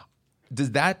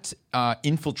 Does that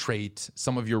infiltrate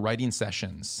some of your writing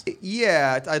sessions?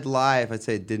 Yeah, I'd lie if I'd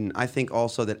say it didn't. I think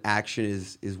also that action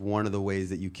is one of the ways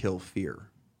that you kill fear.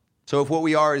 So if what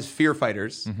we are is fear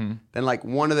fighters, then like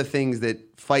one of the things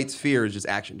that fights fear is just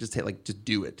action. Just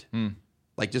do it.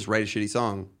 Like just write a shitty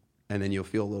song, and then you'll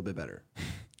feel a little bit better.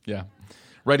 Yeah,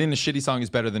 writing a shitty song is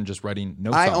better than just writing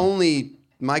no song.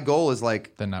 My goal is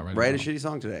like Then not writing write a at all. shitty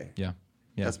song today. Yeah.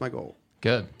 That's my goal.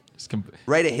 Good.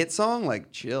 Write a hit song?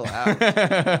 Like, chill out.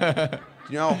 Do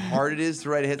you know how hard it is to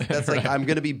write a hit? That's like, I'm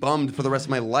going to be bummed for the rest of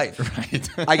my life. Right.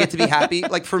 I get to be happy.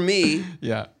 Like, for me,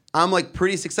 Yeah. I'm like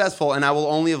pretty successful, and I will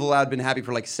only have been happy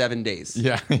for like 7 days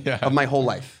of my whole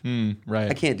life.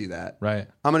 Right. I can't do that. Right.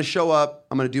 I'm going to show up.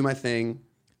 I'm going to do my thing.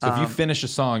 So if you finish a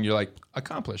song, you're like,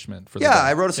 accomplishment for the day.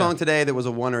 I wrote a song today that was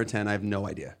a 1 or a 10. I have no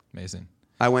idea. Amazing.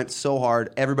 I went so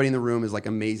hard. Everybody in the room is like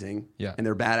amazing. Yeah. And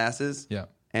they're badasses. Yeah.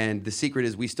 And the secret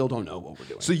is we still don't know what we're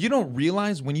doing. So you don't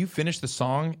realize when you finish the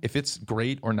song if it's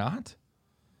great or not?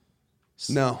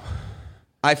 No.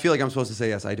 I feel like I'm supposed to say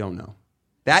yes. I don't know.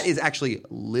 That is actually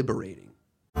liberating.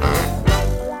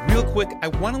 Real quick, I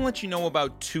want to let you know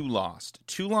about Too Lost.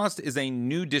 Too Lost is a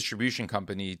new distribution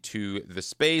company to the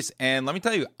space, and let me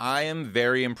tell you, I am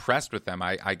very impressed with them.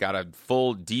 I got a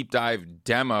full deep dive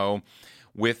demo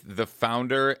with the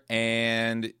founder,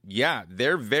 and yeah,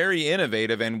 they're very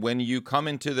innovative. And when you come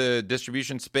into the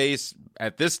distribution space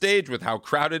at this stage with how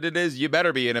crowded it is, you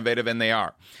better be innovative, and they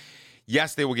are.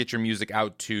 Yes, they will get your music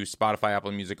out to Spotify,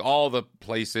 Apple Music, all the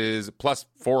places, plus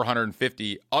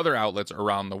 450 other outlets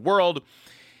around the world.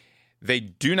 They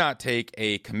do not take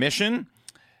a commission.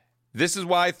 This is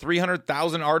why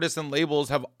 300,000 artists and labels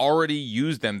have already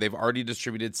used them. They've already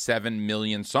distributed 7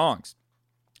 million songs.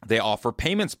 They offer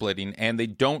payment splitting, and they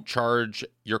don't charge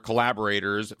your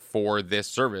collaborators for this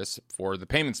service, for the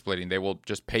payment splitting. They will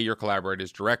just pay your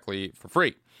collaborators directly for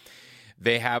free.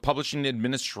 They have publishing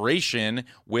administration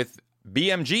with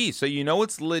BMG, so you know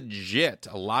it's legit.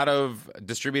 A lot of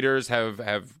distributors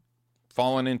have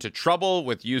fallen into trouble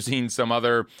with using some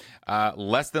other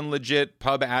less than legit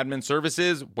pub admin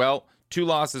services. Well, Too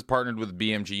Lost is partnered with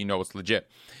BMG. You know it's legit.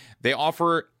 They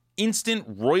offer instant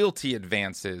royalty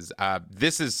advances.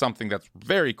 This is something that's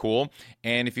very cool.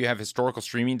 And if you have historical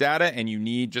streaming data and you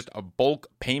need just a bulk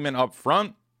payment up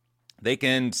front, they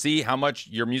can see how much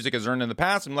your music has earned in the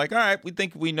past and like, all right, we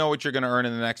think we know what you're going to earn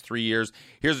in the next 3 years.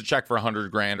 Here's a check for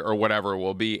 $100,000 or whatever it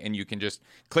will be. And you can just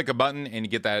click a button and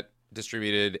get that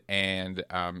distributed and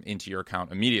into your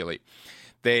account immediately.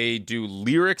 They do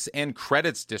lyrics and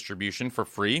credits distribution for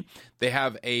free. They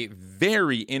have a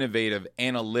very innovative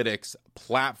analytics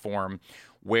platform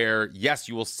where, yes,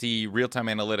 you will see real-time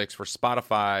analytics for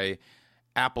Spotify,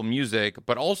 Apple Music,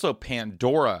 but also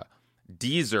Pandora,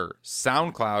 Deezer,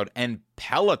 SoundCloud, and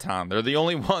Peloton. They're the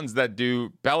only ones that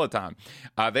do Peloton.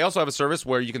 They also have a service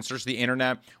where you can search the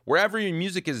internet wherever your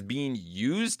music is being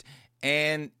used,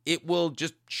 and it will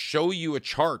just show you a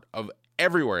chart of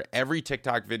everywhere, every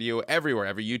TikTok video, everywhere,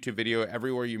 every YouTube video,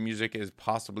 everywhere your music is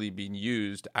possibly being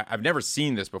used. I've never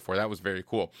seen this before. That was very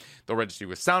cool. They'll register you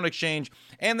with Sound Exchange,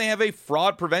 and they have a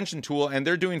fraud prevention tool, and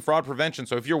they're doing fraud prevention.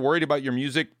 So if you're worried about your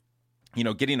music,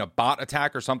 getting a bot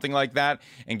attack or something like that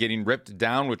and getting ripped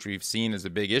down, which we've seen is a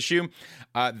big issue,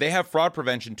 they have fraud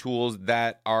prevention tools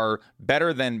that are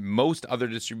better than most other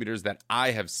distributors that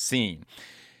I have seen.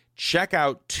 Check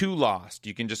out Too Lost.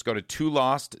 You can just go to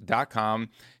toolost.com,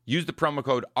 use the promo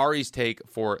code Ari's Take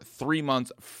for 3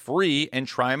 months free, and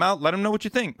try them out. Let them know what you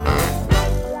think.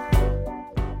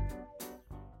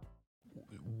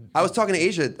 I was talking to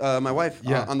Asia, my wife,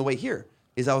 on the way here.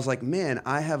 I was like, man,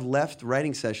 I have left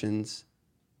writing sessions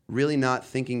really not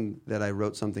thinking that I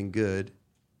wrote something good,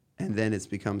 and then it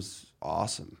becomes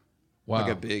awesome. Wow.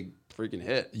 Like a big freaking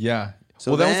hit. Yeah.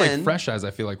 So that was like Fresh Eyes,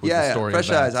 I feel like, was the story. Fresh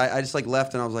Eyes. I just like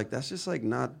left, and I was like, that's just like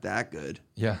not that good.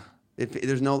 Yeah. If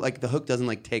there's no, like, the hook doesn't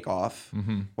like take off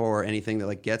or anything that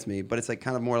like gets me, but it's like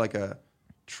kind of more like a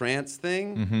trance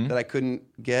thing that I couldn't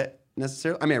get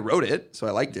necessarily. I mean, I wrote it, so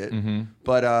I liked it,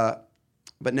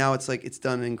 but now it's like it's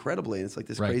done incredibly, and it's like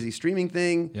this crazy streaming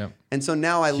thing. Yep. And so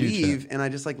now I Huge leave, hit. and I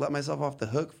just like let myself off the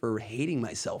hook for hating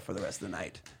myself for the rest of the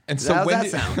night. And so how's when that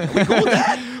sound? Are we cool with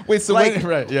that? Wait, so like,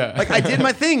 yeah. Like, I did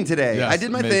my thing today. Yes, I did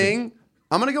my amazing. thing.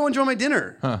 I'm gonna go enjoy my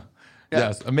dinner. Huh. Yeah.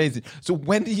 Yes, amazing. So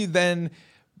when do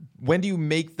you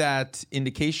make that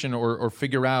indication or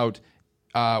figure out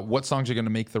what songs are going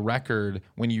to make the record,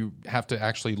 when you have to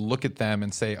actually look at them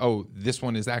and say, oh, this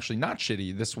one is actually not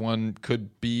shitty. This one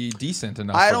could be decent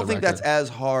enough. I don't think that's as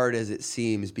hard as it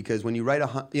seems, because when you write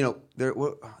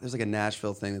there's like a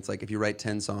Nashville thing that's like, if you write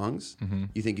 10 songs,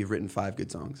 you think you've written 5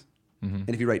 good songs. And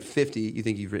if you write 50, you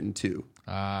think you've written 2.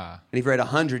 And if you write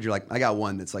 100, you're like, I got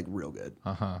one that's like real good.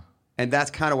 And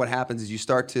that's kind of what happens is you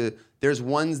start to, there's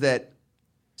ones that,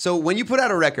 so when you put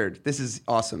out a record, this is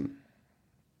awesome.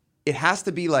 It has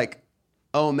to be like,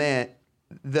 oh man,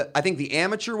 I think the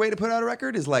amateur way to put out a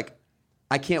record is like,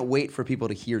 I can't wait for people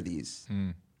to hear these.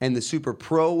 And the super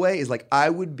pro way is like,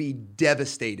 I would be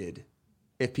devastated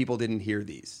if people didn't hear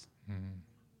these.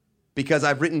 Because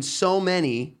I've written so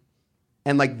many,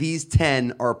 and like these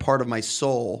 10 are a part of my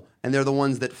soul, and they're the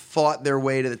ones that fought their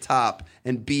way to the top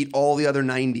and beat all the other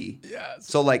 90. Yes.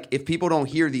 So like, if people don't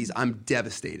hear these, I'm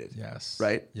devastated. Yes.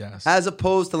 Right? Yes. As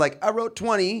opposed to like, I wrote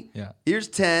 20. Yeah. Here's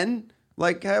 10.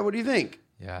 Like, hey, what do you think?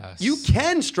 Yes. You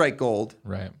can strike gold.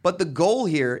 Right. But the goal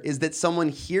here is that someone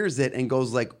hears it and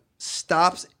goes like,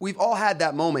 stops. We've all had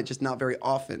that moment, just not very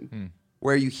often,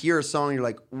 where you hear a song and you're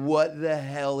like, what the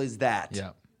hell is that?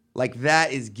 Yeah. Like,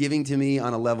 that is giving to me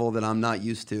on a level that I'm not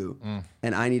used to,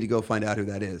 and I need to go find out who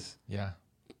that is. Yeah.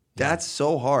 That's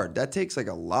so hard. That takes like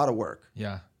a lot of work.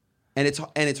 Yeah. And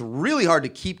it's really hard to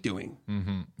keep doing.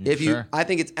 I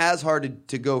think it's as hard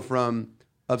to go from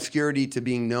obscurity to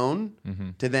being known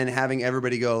to then having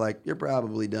everybody go like, you're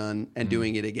probably done, and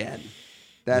doing it again.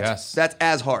 That's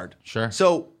as hard. Sure.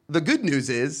 So the good news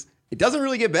is, it doesn't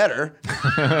really get better.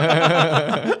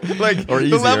 Like, or the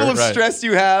easier, level of stress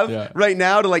you have right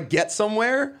now to like get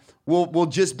somewhere will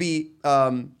just be,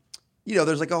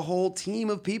 there's like a whole team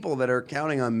of people that are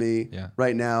counting on me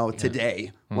right now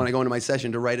today when I go into my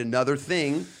session to write another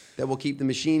thing that will keep the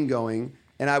machine going.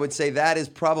 And I would say that is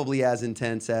probably as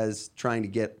intense as trying to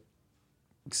get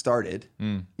started,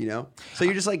 So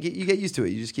you're just like, you get used to it.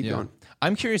 You just keep going.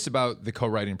 I'm curious about the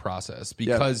co-writing process,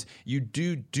 because you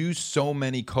do so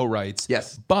many co-writes.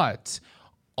 Yes. But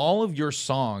all of your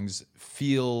songs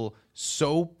feel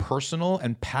so personal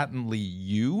and patently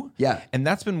you. Yeah. And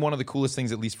that's been one of the coolest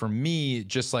things, at least for me,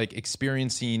 just like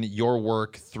experiencing your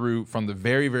work from the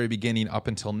very, very beginning up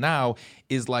until now,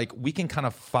 is like we can kind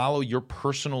of follow your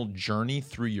personal journey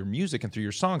through your music and through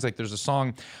your songs. Like there's a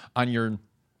song on your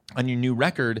new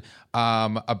record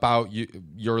about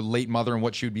your late mother and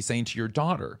what she would be saying to your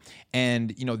daughter.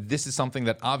 And, this is something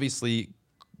that obviously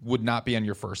would not be on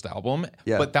your first album,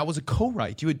 but that was a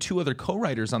co-write. You had 2 other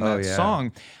co-writers on that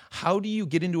song. How do you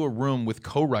get into a room with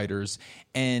co-writers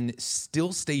and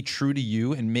still stay true to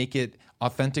you and make it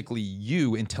authentically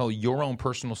you and tell your own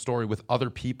personal story with other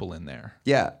people in there?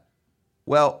 Yeah.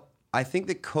 Well, I think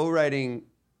that co-writing,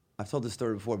 I've told this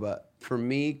story before, but for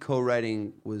me,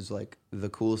 co-writing was like the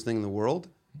coolest thing in the world.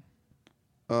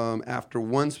 after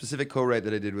one specific co-write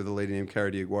that I did with a lady named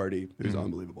Cara Diaguardi, who's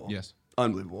unbelievable. Yes.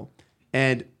 Unbelievable.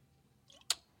 And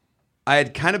I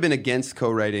had kind of been against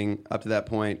co-writing up to that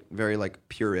point, very like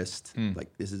purist,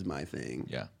 like this is my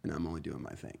thing, and I'm only doing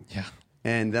my thing. Yeah.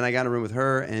 And then I got in a room with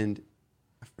her, and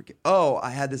I forget. Oh,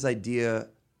 I had this idea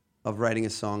of writing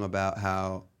a song about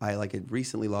how I like had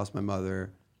recently lost my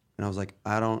mother, and I was like,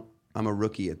 I'm a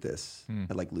rookie at this,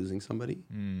 at like losing somebody.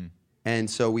 And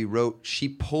so we wrote. She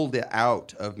pulled it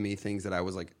out of me things that I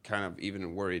was like kind of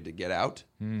even worried to get out,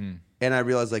 and I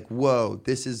realized like, whoa,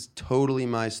 this is totally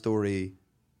my story.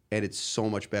 And it's so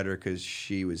much better because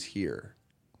she was here.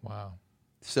 Wow.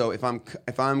 So if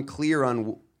I'm clear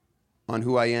on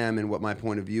who I am and what my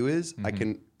point of view is, I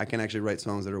can actually write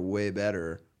songs that are way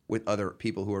better with other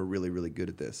people who are really, really good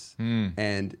at this.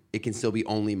 And it can still be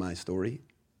only my story.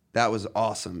 That was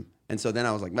awesome. And so then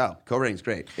I was like, wow, co-writing's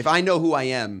great. If I know who I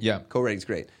am, co-writing's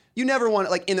great. You never want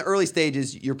to, like in the early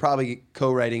stages, you're probably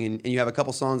co-writing and you have a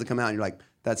couple songs that come out and you're like,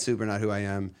 that's super not who I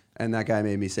am. And that guy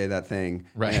made me say that thing.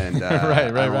 Right. And I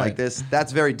don't like this.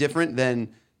 That's very different than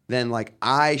like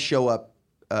I show up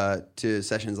to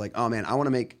sessions like, oh man, I want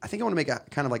to make a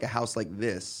kind of like a house like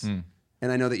this.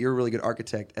 And I know that you're a really good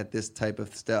architect at this type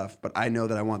of stuff, but I know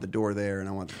that I want the door there and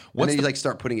and then you like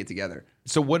start putting it together.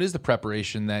 So what is the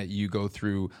preparation that you go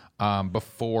through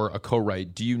before a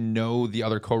co-write? Do you know the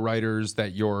other co-writers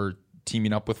that you're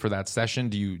teaming up with for that session?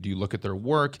 Do you look at their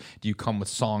work? Do you come with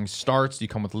song starts? Do you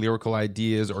come with lyrical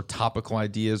ideas or topical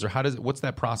ideas? Or what's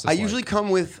that process I like? usually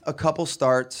come with a couple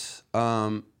starts.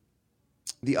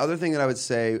 The other thing that I would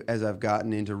say as I've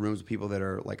gotten into rooms with people that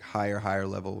are like higher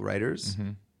level writers,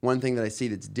 one thing that I see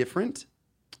that's different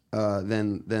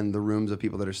than the rooms of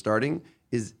people that are starting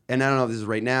is, and I don't know if this is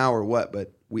right now or what,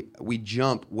 but we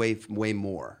jump way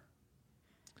more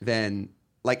than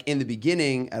like in the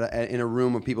beginning in a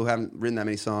room of people who haven't written that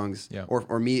many songs,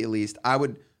 or me at least. I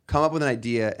would come up with an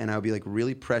idea and I would be like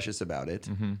really precious about it,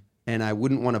 and I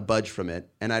wouldn't want to budge from it,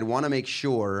 and I'd want to make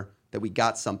sure that we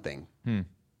got something.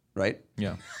 Right?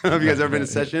 Yeah. I don't know if you guys ever been in a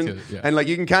session. And like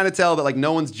you can kind of tell that like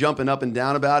no one's jumping up and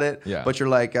down about it. Yeah. But you're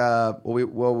like,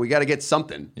 we got to get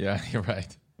something. Yeah, you're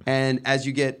right. And as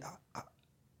you get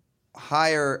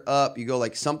higher up, you go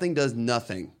like something does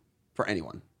nothing for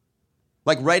anyone.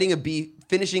 Like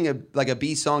finishing a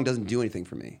B song doesn't do anything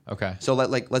for me. Okay. So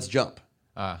let's jump.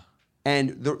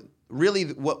 And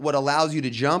what allows you to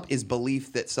jump is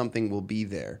belief that something will be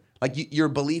there. Like your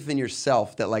belief in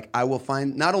yourself that like I will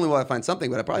find, not only will I find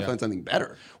something, but I probably find something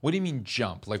better. What do you mean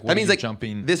jump? Like what that means like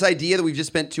jumping? This idea that we've just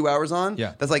spent 2 hours on,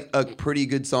 that's like a pretty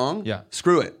good song. Yeah.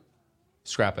 Screw it.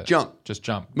 Scrap it. Jump. Just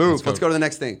jump. Move. Let's go to the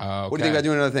next thing. Okay. What do you think about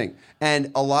doing another thing?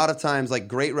 And a lot of times like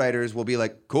great writers will be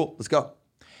like, cool, let's go.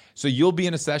 So you'll be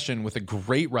in a session with a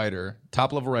great writer,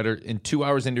 top level writer, in 2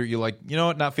 hours into it, you're like, you know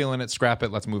what, not feeling it, scrap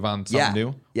it, let's move on to something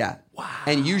new. Yeah. Wow.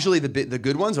 And usually the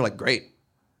good ones are like, great.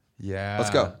 Yeah. Let's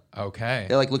go. Okay.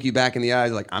 They like look you back in the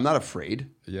eyes like, I'm not afraid.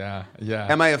 Yeah.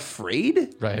 Yeah. Am I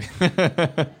afraid? Right.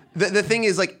 The thing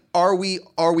is like, are we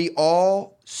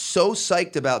all so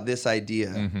psyched about this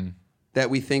idea that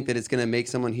we think that it's going to make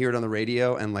someone hear it on the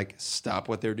radio and like stop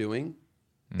what they're doing?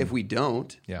 If we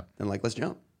don't, then like, let's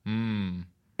jump.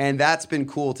 And that's been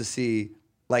cool to see.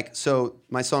 Like, so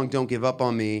my song "Don't Give Up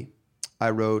on Me,"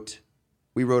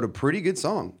 we wrote a pretty good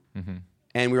song,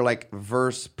 and we were like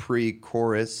verse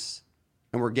pre-chorus,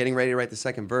 and we're getting ready to write the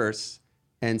second verse,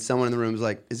 and someone in the room was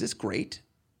like, "Is this great?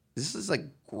 This is like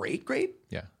great."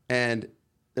 Yeah. And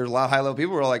there's a lot of high level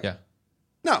people who are like,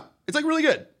 "No, it's like really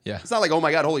good. Yeah. It's not like oh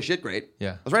my god, holy shit, great.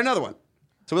 Yeah. Let's write another one."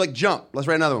 So we like jump. Let's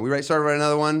write another one. We started writing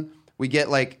another one. We get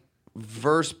like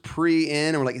verse pre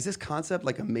in, and we're like, is this concept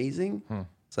like amazing?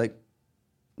 It's like,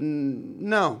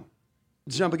 no.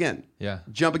 Jump again. Yeah.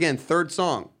 Jump again. Third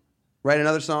song. Write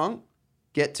another song.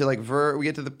 Get to like we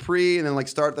get to the pre, and then like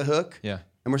start the hook. Yeah.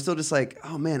 And we're still just like,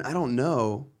 oh man, I don't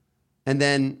know. And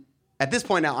then at this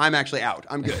point now, I'm actually out.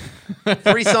 I'm good.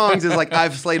 3 songs is like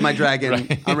I've slayed my dragon.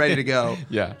 Right. I'm ready to go.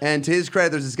 Yeah. And to his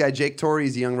credit, there's this guy Jake Torrey.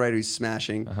 He's a young writer who's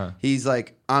smashing. He's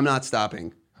like, I'm not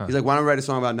stopping. He's like, why don't we write a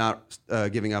song about not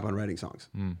giving up on writing songs?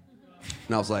 And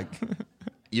I was like,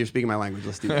 you're speaking my language.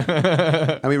 Let's do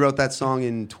that. And we wrote that song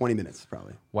in 20 minutes,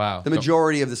 probably. Wow. The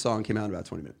majority of the song came out in about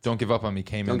 20 minutes. Don't Give Up on Me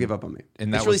came in. Don't Give Up on Me.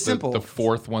 And that it's was really simple. The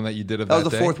fourth one that you did of that day? That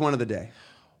was the day? fourth one of the day.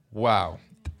 Wow.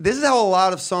 This is how a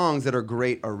lot of songs that are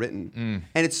great are written.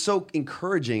 And it's so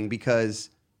encouraging because,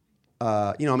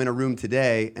 I'm in a room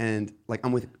today and like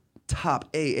I'm with top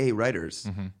AA writers.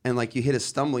 And like you hit a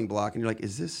stumbling block and you're like,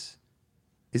 is this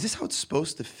how it's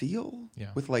supposed to feel? Yeah.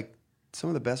 With like some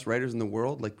of the best writers in the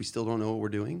world, like we still don't know what we're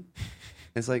doing.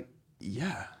 And it's like,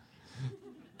 yeah.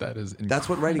 That is That's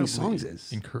what writing songs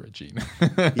is. Encouraging.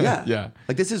 Yeah. Yeah.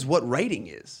 Like this is what writing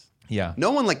is. Yeah.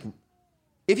 No one like,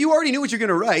 if you already knew what you're going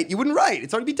to write, you wouldn't write.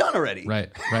 It's already be done already. Right.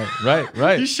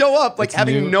 You show up like It's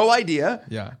having new. no idea.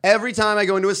 Yeah. Every time I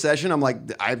go into a session, I'm like,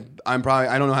 I don't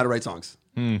know how to write songs.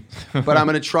 But I'm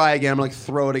going to try again. I'm going to like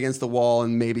throw it against the wall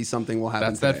and maybe something will happen.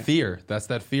 That's today. that fear. That's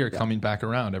that fear coming back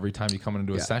around every time you come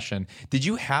into a session. Did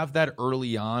you have that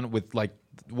early on with like,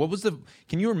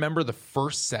 can you remember the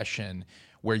first session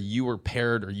where you were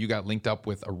paired or you got linked up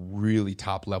with a really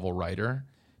top level writer?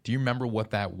 Do you remember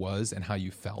what that was and how you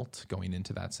felt going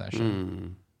into that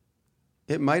session?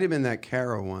 It might have been that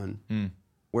Caro one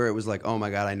where it was like, oh my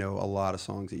God, I know a lot of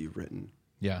songs that you've written.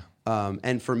 Yeah.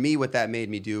 And for me, what that made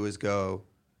me do is go,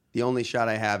 the only shot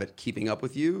I have at keeping up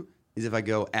with you is if I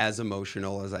go as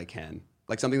emotional as I can.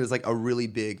 Like something that's like a really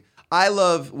big, I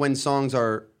love when songs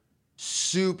are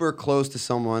super close to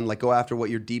someone, like go after what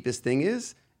your deepest thing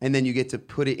is, and then you get to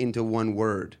put it into one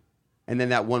word. And then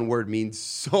that one word means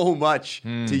so much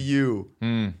to you.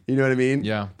 You know what I mean?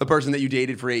 Yeah. The person that you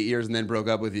dated for 8 years and then broke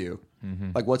up with you.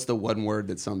 Like, what's the one word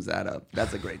that sums that up?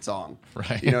 That's a great song.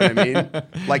 Right. You know what I mean?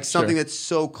 Like something that's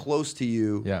so close to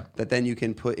you that then you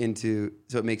can put into,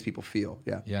 so it makes people feel.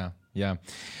 Yeah.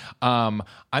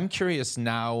 I'm curious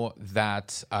now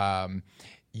that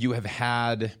you have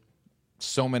had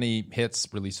so many hits,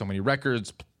 released so many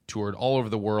records, toured all over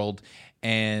the world,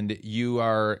 and you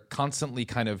are constantly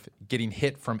kind of getting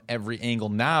hit from every angle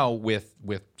now with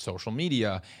social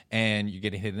media, and you're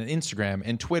getting hit on Instagram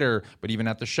and Twitter, but even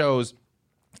at the shows,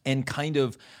 and kind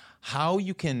of how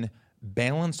you can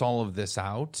balance all of this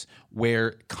out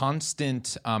where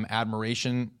constant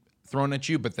admiration thrown at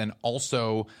you, but then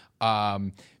also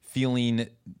feeling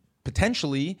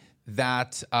potentially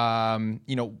that,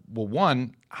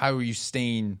 one, how are you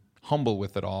staying humble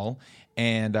with it all?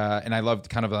 And I loved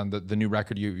kind of on the new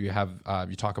record you have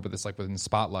you talk about this like within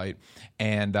Spotlight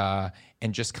and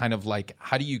just kind of like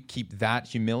how do you keep that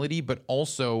humility, but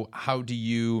also how do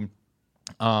you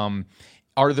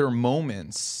are there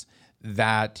moments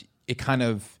that it kind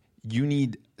of you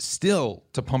need still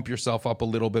to pump yourself up a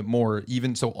little bit more,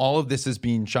 even so all of this is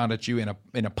being shot at you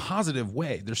in a positive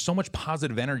way. There's so much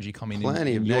positive energy coming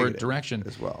in your direction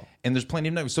as well. And there's plenty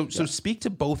of negative. So speak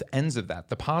to both ends of that,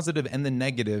 the positive and the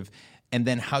negative, and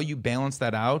then how you balance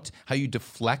that out, how you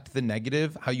deflect the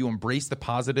negative, how you embrace the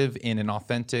positive in an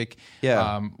authentic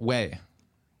way.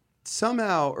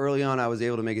 Somehow early on I was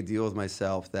able to make a deal with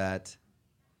myself that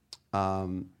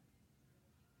I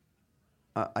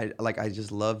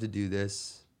just love to do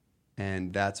this,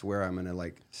 and that's where I'm gonna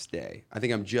like stay. I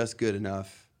think I'm just good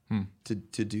enough to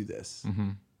do this,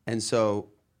 and so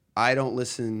I don't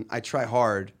listen. I try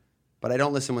hard, but I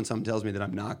don't listen when someone tells me that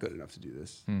I'm not good enough to do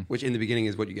this, which in the beginning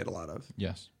is what you get a lot of.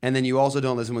 Yes, and then you also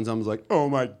don't listen when someone's like, "Oh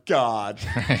my God,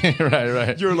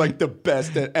 right, you're like the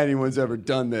best that anyone's ever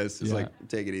done this." It's like,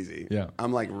 take it easy. Yeah,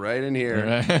 I'm like right in here.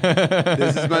 Right.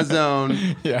 This is my zone.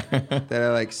 Yeah, that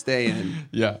I like stay in.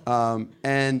 Yeah.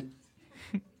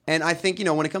 And I think,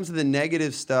 when it comes to the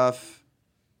negative stuff,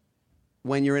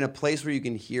 when you're in a place where you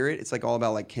can hear it, it's like all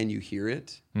about like, can you hear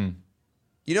it?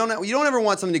 You don't ever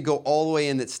want something to go all the way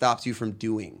in that stops you from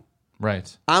doing.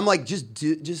 Right. I'm like, just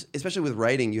especially with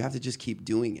writing, you have to just keep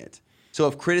doing it. So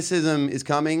if criticism is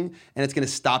coming and it's going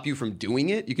to stop you from doing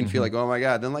it, you can feel like, oh my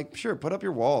God, then like, sure, put up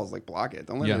your walls, like block it,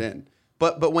 don't let it in.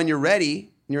 But when you're ready,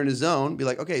 and you're in a zone, be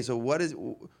like, okay, so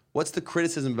what's the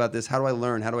criticism about this? How do I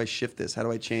learn? How do I shift this? How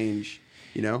do I change?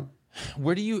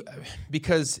 Where do you,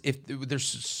 because if there's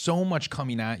so much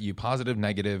coming at you, positive,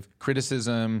 negative,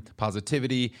 criticism,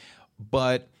 positivity,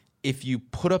 but if you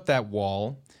put up that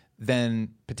wall,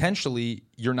 then potentially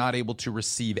you're not able to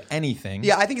receive anything.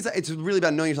 Yeah, I think it's really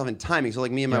about knowing yourself and timing. So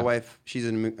like me and my wife, she's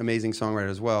an amazing songwriter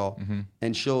as well,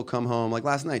 and she'll come home, like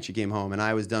last night she came home and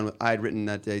I was done I had written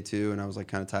that day too, and I was like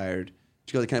kind of tired.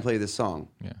 She goes, can I play you this song?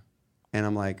 Yeah. And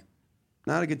I'm like,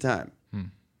 not a good time.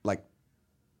 Like,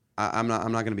 I'm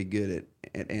not going to be good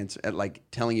at like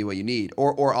telling you what you need.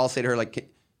 Or I'll say to her like,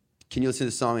 can you listen to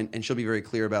this song? And she'll be very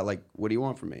clear about like, what do you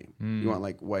want from me? You want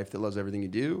like wife that loves everything you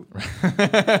do?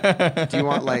 Do you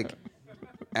want like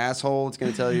asshole that's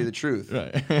going to tell you the truth?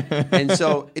 Right. And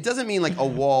so it doesn't mean like a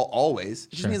wall always.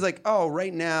 It just means like, oh,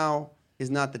 right now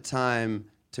is not the time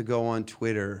to go on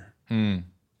Twitter.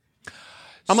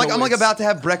 I'm like about to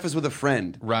have breakfast with a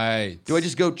friend. Right. Do I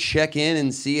just go check in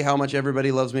and see how much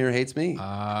everybody loves me or hates me?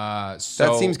 That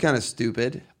seems kind of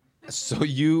stupid. So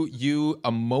you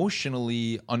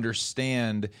emotionally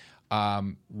understand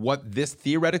what this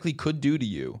theoretically could do to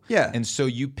you. Yeah. And so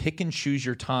you pick and choose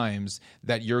your times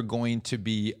that you're going to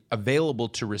be available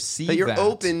to receive that. That you're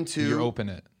open to. You're open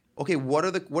it. okay, what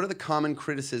are the common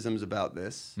criticisms about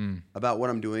this, about what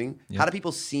I'm doing? Yep. How do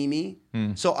people see me?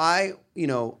 So I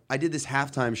did this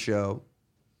halftime show.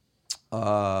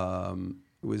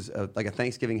 It was like a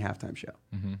Thanksgiving halftime show.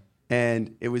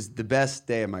 And it was the best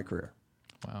day of my career.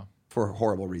 Wow. For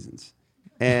horrible reasons.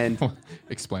 And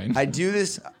explain. I do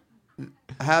this.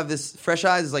 I have this. Fresh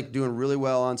Eyes is like doing really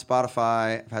well on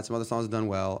Spotify. I've had some other songs done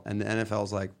well, and the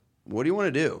NFL's like, "What do you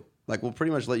want to do? Like, we'll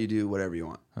pretty much let you do whatever you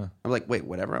want." I'm like, "Wait,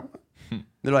 whatever I want?"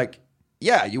 They're like,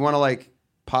 "Yeah, you want to like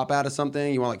pop out of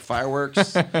something? You want like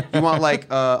fireworks? You want like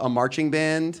a marching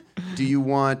band? Do you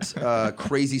want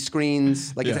crazy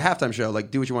screens? Like it's a halftime show.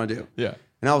 Like do what you want to do." Yeah.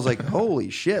 And I was like, holy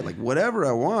shit, like whatever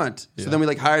I want. So then we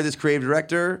like hired this creative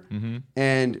director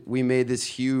and we made this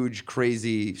huge,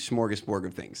 crazy smorgasbord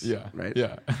of things. Yeah. Right?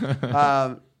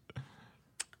 Yeah.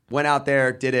 Went out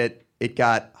there, did it. It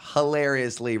got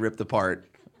hilariously ripped apart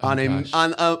on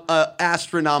a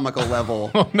astronomical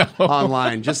level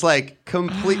online. Just like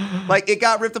complete, like it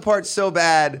got ripped apart so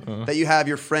bad that you have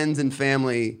your friends and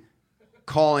family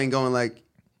calling, going like,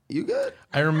 "You good?"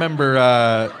 I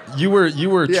remember you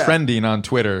were trending on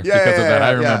Twitter because of that.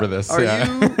 I remember this.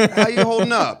 How you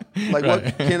holding up? Like,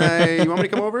 what you want me to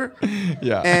come over?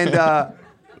 Yeah. And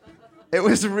it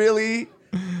was really,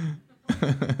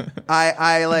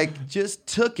 I like just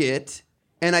took it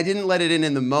and I didn't let it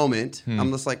in the moment.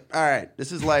 I'm just like, all right,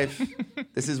 this is life.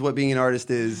 This is what being an artist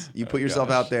is. You put yourself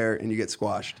out there and you get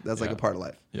squashed. That's like a part of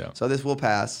life. Yeah. So this will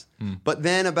pass. But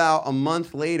then about a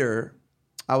month later,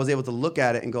 I was able to look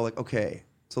at it and go like, okay,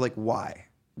 so like why?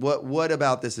 What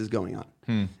about this is going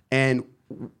on? And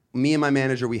me and my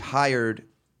manager, we hired,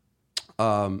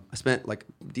 I spent like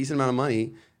a decent amount of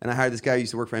money and I hired this guy who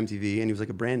used to work for MTV and he was like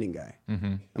a branding guy.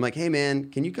 I'm like, hey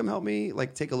man, can you come help me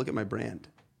like take a look at my brand?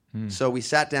 So we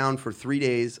sat down for 3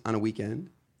 days on a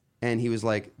weekend and he was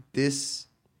like, this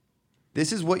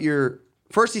is what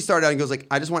first he started out and goes like,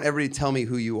 I just want everybody to tell me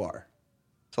who you are.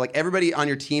 So like everybody on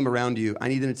your team around you, I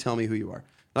need them to tell me who you are.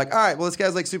 Like, all right, well, this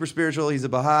guy's like super spiritual. He's a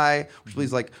Baha'i, which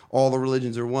believes like all the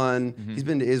religions are one. He's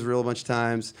been to Israel a bunch of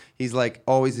times. He's like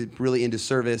always really into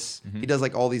service. He does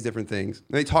like all these different things.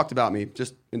 And they talked about me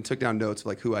and took down notes of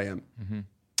like who I am.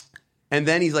 And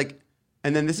then he's like,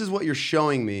 and then this is what you're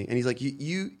showing me. And he's like,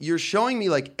 you're showing me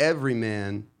like every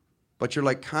man, but you're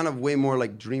like kind of way more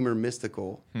like dreamer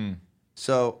mystical.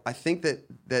 So I think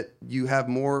that you have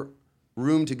more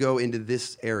room to go into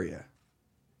this area.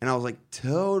 And I was like,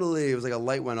 totally. It was like a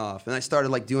light went off. And I started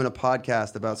like doing a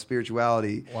podcast about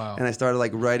spirituality. Wow. And I started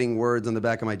like writing words on the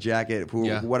back of my jacket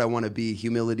for what I want to be,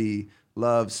 humility,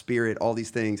 love, spirit, all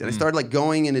these things. And I started like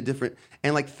going into different,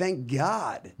 and like, thank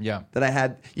God that I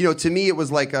had, to me, it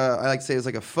was like, I like to say it was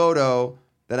like a photo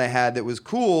that I had that was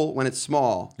cool when it's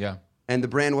small. Yeah. And the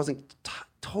brand wasn't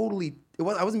totally,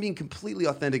 I wasn't being completely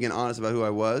authentic and honest about who I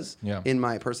was in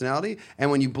my personality.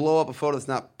 And when you blow up a photo that's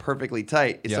not perfectly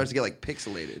tight, it starts to get like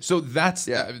pixelated. So that's,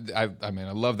 I mean,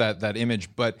 I love that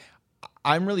image, but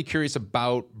I'm really curious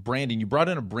about branding. You brought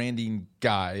in a branding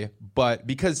guy, but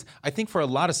because I think for a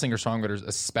lot of singer-songwriters,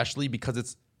 especially because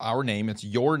it's our name, it's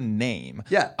your name.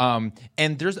 Yeah.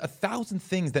 And there's 1,000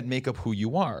 things that make up who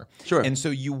you are. Sure. And so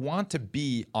you want to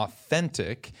be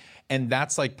authentic. And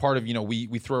that's like part of,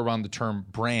 we throw around the term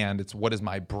brand. It's what is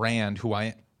my brand, who I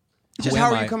am. Just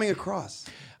how are you coming across?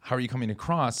 How are you coming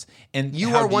across? And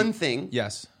you are one thing.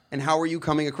 Yes. And how are you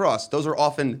coming across? Those are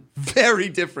often very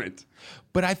different.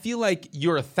 But I feel like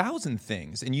you're 1,000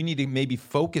 things, and you need to maybe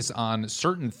focus on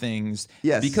certain things.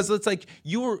 Yes. Because it's like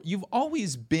you've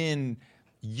always been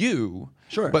you.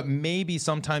 Sure. But maybe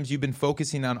sometimes you've been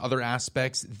focusing on other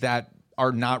aspects that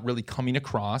are not really coming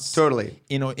across. Totally.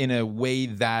 In a way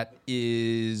that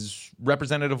is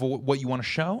representative of what you want to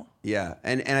show. Yeah.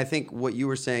 And I think what you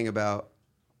were saying about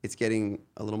it's getting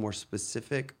a little more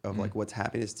specific of like what's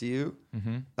happiness to you.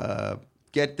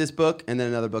 Get this book and then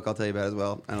another book I'll tell you about as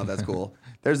well. I know that's cool.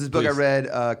 There's this book I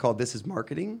read called This Is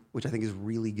Marketing, which I think is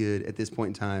really good at this point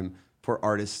in time for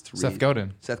artists to read.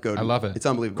 Seth Godin. I love it. It's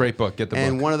unbelievable. Great book. Get the book.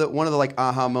 And one of the like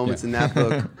aha moments in that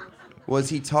book was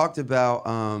he talked about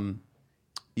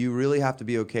you really have to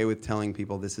be okay with telling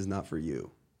people this is not for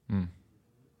you.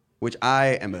 Which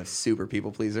I am a super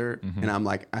people pleaser, and I'm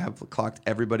like, I have clocked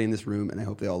everybody in this room, and I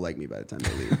hope they all like me by the time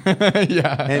they leave.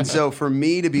 Yeah. And so for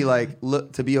me to be like,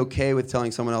 look, to be okay with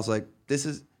telling someone else like, this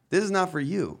is not for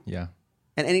you. Yeah.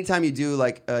 And anytime you do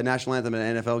like a national anthem at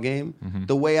an NFL game,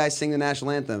 the way I sing the national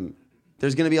anthem,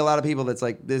 there's going to be a lot of people that's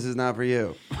like, this is not for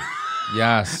you.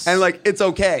 Yes. And like, it's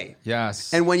okay.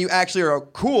 Yes. And when you actually are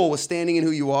cool with standing in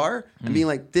who you are and being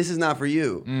like, this is not for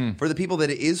you. For the people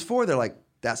that it is for, they're like,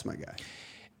 that's my guy.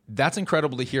 That's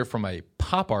incredible to hear from a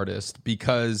pop artist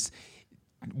because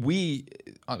we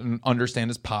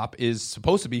understand as pop is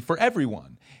supposed to be for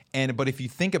everyone. But if you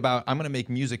think about, I'm going to make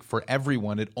music for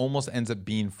everyone, it almost ends up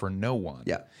being for no one.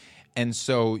 Yeah. And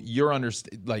so you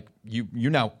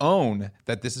now own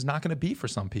that this is not going to be for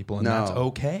some people, and that's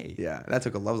okay. Yeah,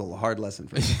 that was a hard lesson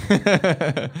for me.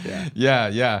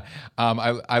 Yeah.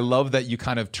 I love that you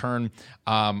kind of turn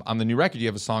on the new record. You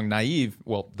have a song, "Naive."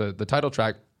 Well, the title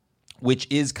track, which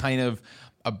is kind of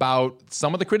about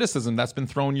some of the criticism that's been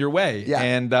thrown your way,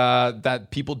 and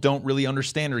that people don't really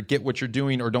understand or get what you're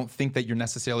doing, or don't think that you're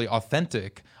necessarily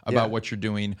authentic about what you're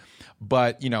doing.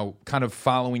 But, kind of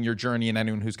following your journey, and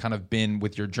anyone who's kind of been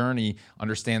with your journey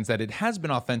understands that it has been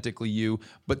authentically you,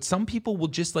 but some people will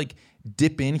just like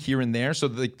dip in here and there. So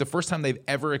the first time they've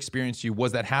ever experienced you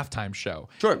was that halftime show.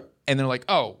 Sure. And they're like,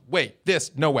 oh, wait,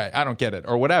 no way, I don't get it,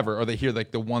 or whatever. Or they hear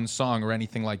like the one song or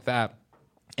anything like that.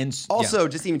 And also,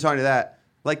 just even talking to that,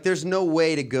 like, there's no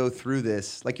way to go through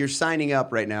this. Like, you're signing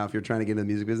up right now if you're trying to get into the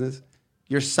music business.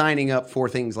 You're signing up for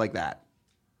things like that.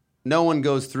 No one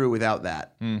goes through without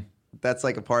that. That's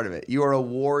like a part of it. You are a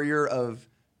warrior of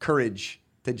courage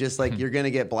to just like, you're going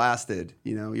to get blasted.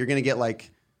 You're going to get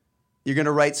like, you're going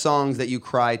to write songs that you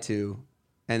cry to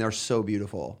and are so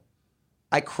beautiful.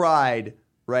 I cried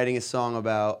writing a song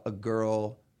about a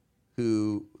girl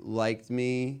who liked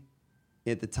me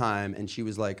at the time, and she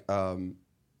was like,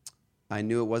 I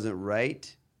knew it wasn't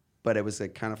right, but it was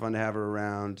like kind of fun to have her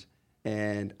around,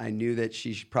 and I knew that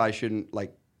she probably shouldn't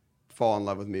like fall in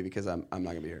love with me because I'm not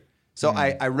gonna be here. So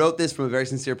I wrote this from a very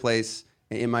sincere place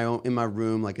in my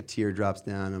room, like a tear drops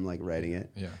down. I'm like writing it,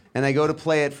 and I go to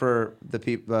play it for the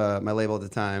people, my label at the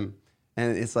time,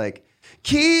 and it's like,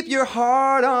 keep your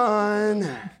heart on.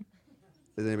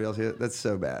 Does anybody else hear that? That's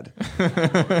so bad.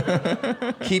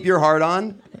 Keep your heart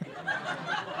on.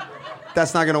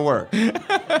 That's not going to work.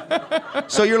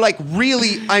 So you're like,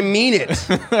 really, I mean it.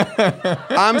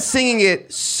 I'm singing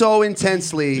it so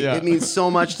intensely. It means so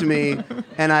much to me.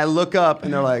 And I look up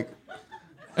and they're like,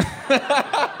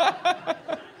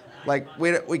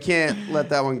 we can't let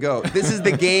that one go. This is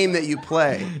the game that you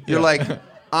play. You're like,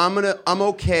 I'm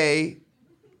okay.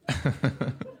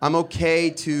 I'm okay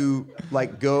to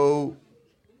like go.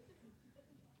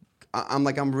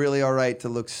 I'm really all right to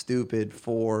look stupid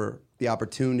for the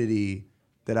opportunity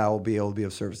that I will be able to be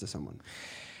of service to someone.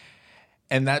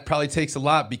 And that probably takes a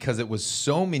lot because it was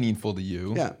so meaningful to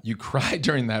you. Yeah. You cried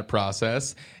during that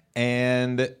process,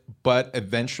 but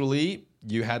eventually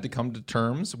you had to come to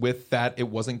terms with that it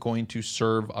wasn't going to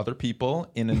serve other people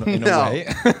in a way.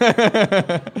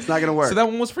 It's not going to work. So that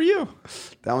one was for you.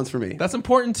 That one's for me. That's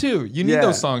important too. You need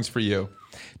those songs for you.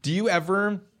 Do you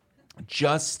ever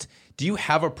do you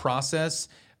have a process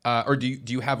or do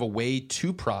you have a way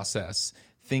to process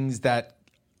things that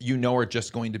are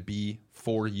just going to be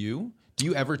for you? Do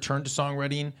you ever turn to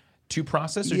songwriting to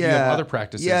process, or do you have other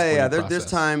practices? Yeah. There's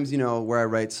times, where I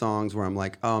write songs where I'm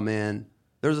like, oh man,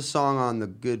 there's a song on the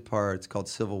good parts called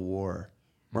Civil War,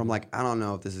 where I'm like, I don't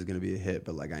know if this is going to be a hit,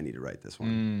 but like I need to write this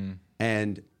one.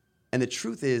 And the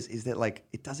truth is that like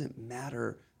it doesn't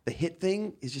matter. The hit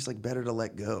thing is just like better to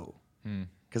let go.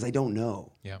 Because I don't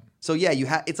know. Yeah. So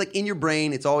yeah, it's like in your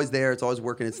brain. It's always there. It's always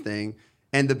working its thing.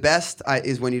 And the best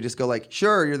is when you just go like,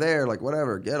 sure, you're there. Like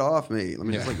whatever, get off me. Let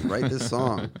me just like write this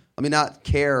song. Let me not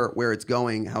care where it's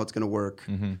going, how it's going to work.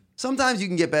 Sometimes you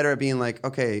can get better at being like,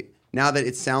 okay, now that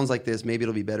it sounds like this, maybe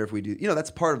it'll be better if we do.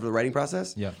 That's part of the writing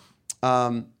process. Yeah.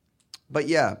 But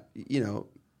yeah,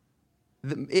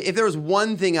 if there was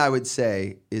one thing I would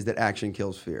say is that action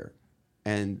kills fear,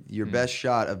 and your best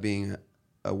shot of being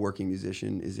a working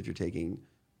musician is if you're taking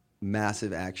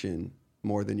massive action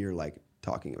more than you're like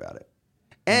talking about it.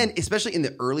 And especially in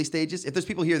the early stages, if there's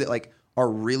people here that like are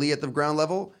really at the ground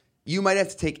level, you might have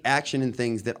to take action in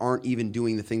things that aren't even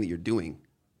doing the thing that you're doing.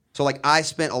 So like I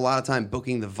spent a lot of time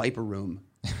booking the Viper Room,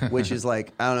 which is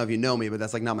like, I don't know if you know me, but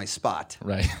that's like not my spot.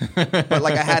 Right. But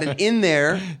like I had it in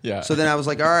there. Yeah. So then I was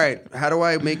like, all right, how do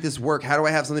I make this work? How do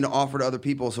I have something to offer to other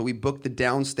people? So we booked the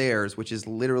downstairs, which is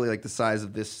literally like the size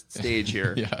of this stage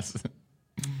here. Yes.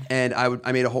 And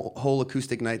I made a whole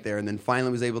acoustic night there, and then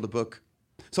finally was able to book.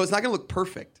 So it's not going to look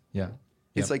perfect. Yeah.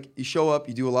 It's like you show up,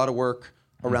 you do a lot of work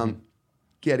around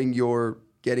getting to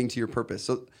your purpose.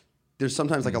 So there's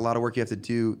sometimes like a lot of work you have to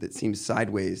do that seems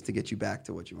sideways to get you back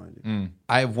to what you want to do.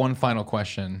 I have one final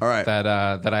question. All right. That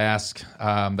I ask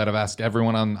that I've asked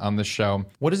everyone on this show.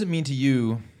 What does it mean to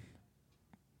you,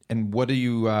 and what do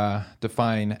you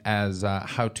define as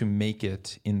how to make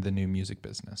it in the new music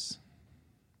business?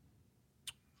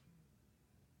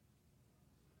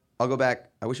 I'll go back.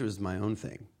 I wish it was my own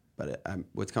thing, but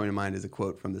what's coming to mind is a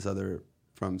quote from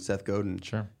from Seth Godin.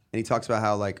 Sure. And he talks about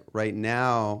how like right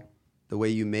now the way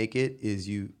you make it is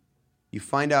you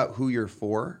find out who you're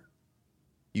for,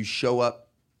 you show up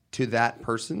to that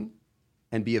person,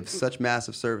 and be of such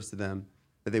massive service to them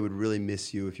that they would really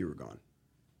miss you if you were gone.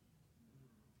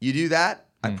 You do that,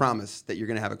 I promise that you're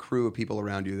going to have a crew of people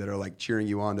around you that are like cheering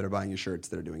you on, that are buying you shirts,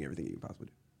 that are doing everything you can possibly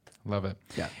do. Love it.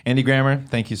 Yeah. Andy Grammer,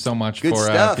 thank you so much Good for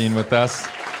stuff. being with us.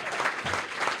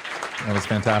 That was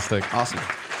fantastic. Awesome.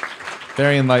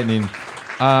 Very enlightening.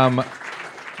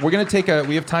 We're going to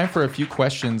we have time for a few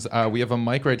questions. We have a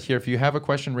mic right here. If you have a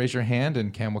question, raise your hand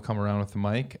and Cam will come around with the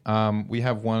mic. We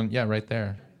have one, right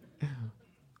there.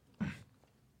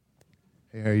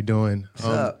 Hey, how you doing? What's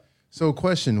up? So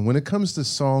question, when it comes to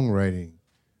songwriting,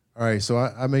 all right, so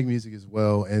I make music as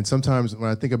well, and sometimes when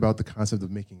I think about the concept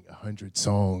of making 100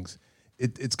 songs,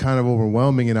 it's kind of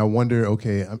overwhelming, and I wonder,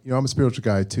 okay, I'm a spiritual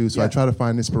guy too, so I try to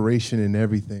find inspiration in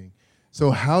everything.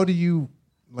 So how do you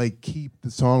keep the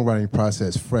songwriting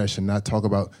process fresh and not talk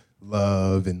about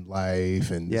love and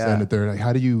life and this and the third? Like,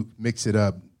 how do you mix it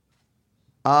up?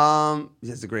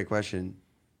 That's a great question.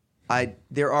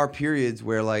 There are periods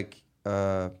where I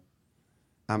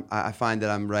find that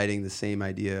I'm writing the same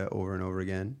idea over and over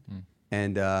again,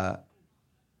 and that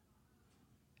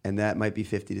might be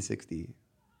 50 to 60,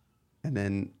 and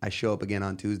then I show up again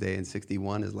on Tuesday, and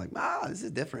 61 is like, this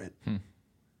is different.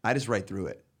 I just write through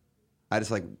it. I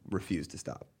just refuse to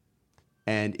stop,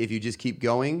 and if you just keep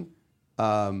going,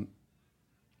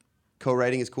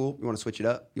 co-writing is cool. You want to switch it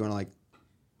up. You want to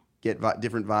get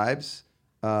different vibes,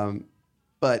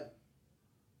 but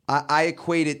I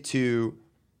equate it to.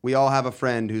 We all have a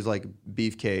friend who's like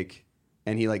beefcake,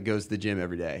 and he goes to the gym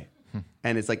every day,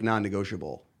 and it's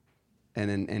non-negotiable.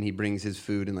 And he brings his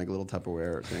food in a little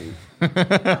Tupperware thing.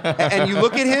 And you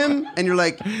look at him, and you're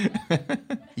like,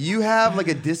 you have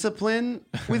a discipline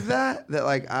with that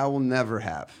I will never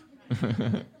have.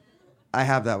 I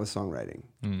have that with songwriting,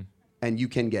 and you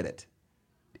can get it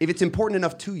if it's important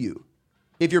enough to you.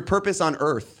 If your purpose on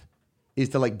earth is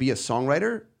to be a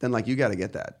songwriter, then you got to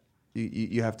get that.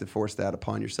 You have to force that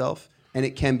upon yourself, and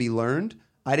it can be learned.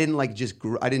 I didn't just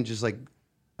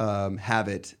have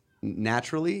it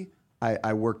naturally.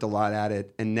 I worked a lot at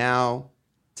it, and now,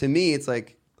 to me, it's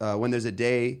when there's a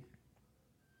day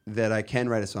that I can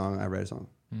write a song, I write a song,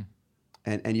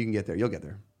 and you can get there. You'll get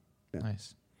there. Yeah.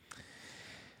 Nice.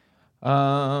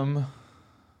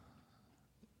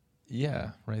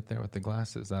 Right there with the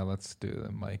glasses. Let's do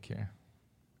the mic here.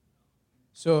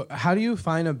 So how do you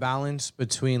find a balance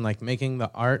between making the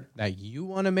art that you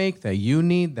want to make, that you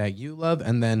need, that you love,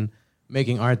 and then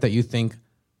making art that you think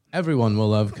everyone will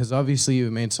love? Because obviously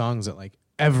you've made songs that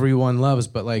everyone loves,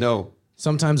 but no.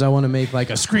 Sometimes I want to make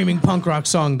a screaming punk rock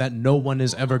song that no one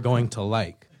is ever going to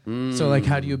like. So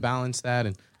how do you balance that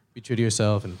and be true to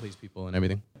yourself and please people and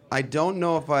everything? I don't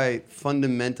know if I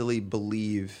fundamentally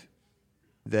believe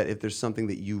that if there's something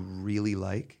that you really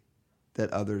like, that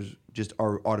others just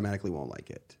automatically won't like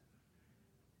it.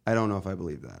 I don't know if I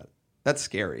believe that. That's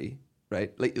scary,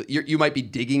 right? You might be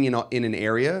digging in an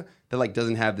area that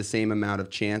doesn't have the same amount of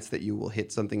chance that you will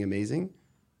hit something amazing,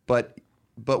 but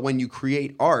when you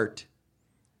create art,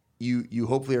 you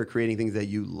hopefully are creating things that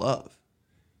you love.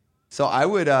 So I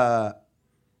would.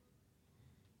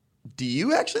 Do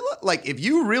you actually if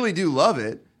you really do love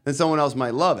it, then someone else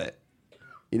might love it.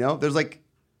 There's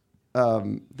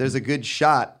a good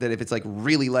shot that if it's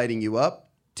really lighting you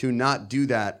up, to not do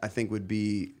that, I think would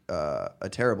be a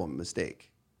terrible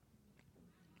mistake.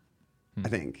 I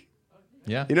think.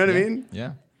 Yeah. You know what I mean?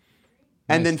 Yeah.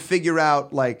 And then figure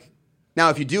out now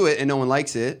if you do it and no one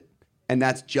likes it, and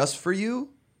that's just for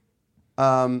you,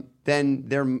 then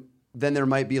there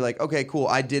might be okay, cool,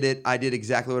 I did it. I did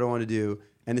exactly what I want to do,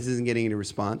 and this isn't getting any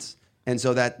response. And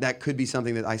so that could be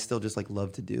something that I still just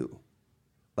love to do.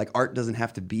 Art doesn't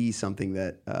have to be something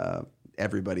that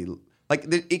everybody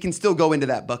it can still go into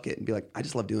that bucket and be I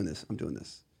just love doing this. I'm doing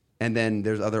this. And then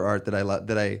there's other art that I love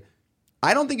that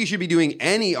I don't think you should be doing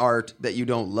any art that you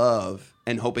don't love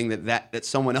and hoping that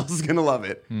someone else is gonna love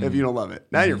it if you don't love it.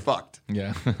 Now you're fucked.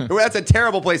 Yeah. That's a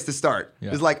terrible place to start.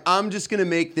 Yeah. It's I'm just gonna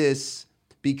make this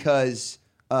because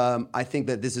I think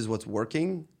that this is what's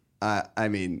working. I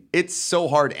mean, it's so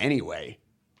hard anyway.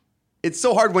 It's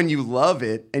so hard when you love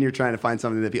it and you're trying to find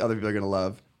something that other people are going to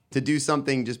love to do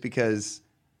something just because,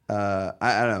 I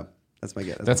don't know. That's my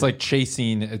guess. That's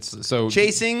chasing.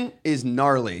 Chasing is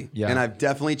gnarly. Yeah. And I've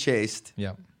definitely chased.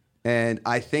 Yeah. And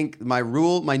I think my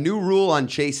new rule on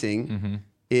chasing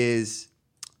is,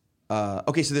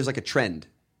 okay, so there's a trend,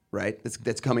 right?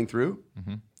 That's coming through.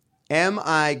 Am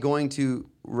I going to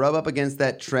rub up against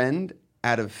that trend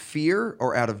out of fear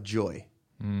or out of joy?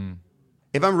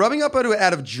 If I'm rubbing up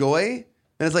out of joy,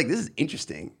 then it's this is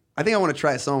interesting. I think I want to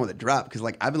try a song with a drop because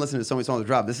like I've been listening to so many songs with a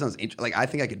drop. This sounds like I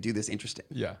think I could do this interesting.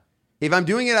 Yeah. If I'm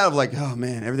doing it out of like, oh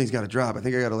man, everything's got a drop. I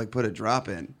think I got to like put a drop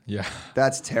in. Yeah.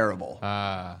 That's terrible.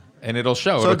 And it'll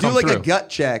show. So it'll do come like through. a gut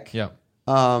check. Yeah.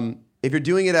 If you're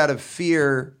doing it out of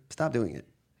fear, stop doing it.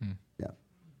 Yeah.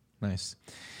 Nice.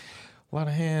 A lot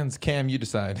of hands. Cam, you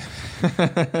decide.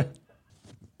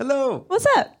 Hello. What's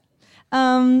up?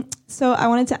 So I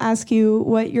wanted to ask you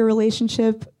what your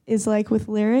relationship is like with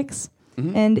lyrics,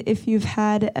 and if you've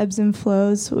had ebbs and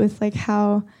flows with like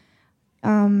how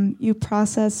you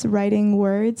process writing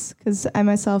words. Because I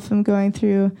myself am going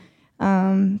through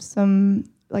some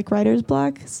like writer's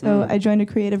block. So I joined a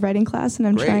creative writing class, and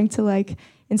I'm trying to like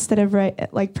instead of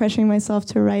pressuring myself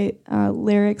to write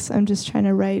lyrics, I'm just trying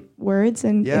to write words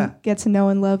and get to know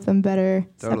and love them better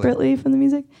separately from the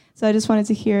music. So I just wanted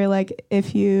to hear like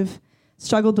if you've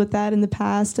struggled with that in the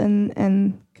past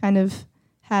and kind of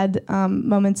had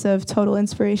moments of total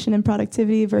inspiration and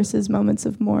productivity versus moments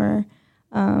of more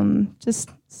just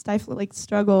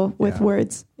struggle with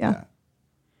words. Yeah.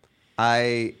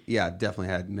 I definitely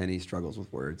had many struggles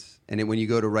with words. And when you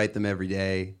go to write them every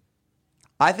day,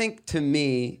 I think to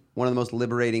me, one of the most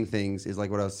liberating things is like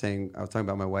what I was saying, I was talking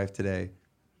about my wife today,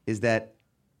 is that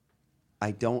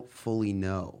I don't fully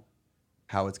know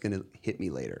how it's going to hit me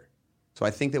later. So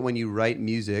I think that when you write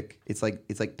music, it's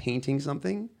like painting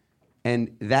something,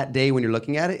 and that day when you're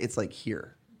looking at it, it's like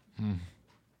here.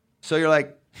 So you're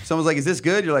like, someone's like, "Is this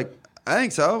good?" You're like, "I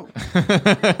think so."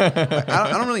 I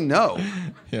don't really know.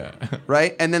 Yeah.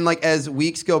 Right? And then like as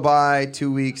weeks go by,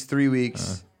 2 weeks, 3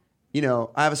 weeks,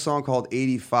 I have a song called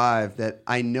 85 that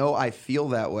I know I feel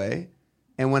that way.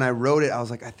 And when I wrote it, I was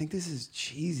like, I think this is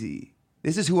cheesy.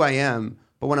 This is who I am.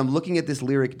 But when I'm looking at this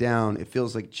lyric down, it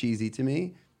feels like cheesy to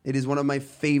me. It is one of my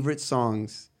favorite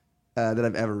songs that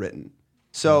I've ever written.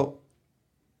 So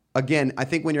again, I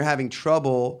think when you're having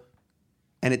trouble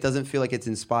and it doesn't feel like it's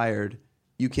inspired,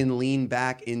 you can lean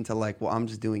back into like, well, I'm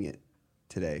just doing it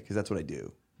today because that's what I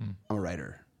do. I'm a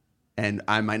writer. And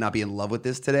I might not be in love with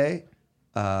this today,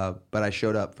 but I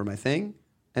showed up for my thing.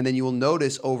 And then you will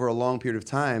notice over a long period of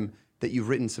time that you've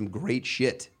written some great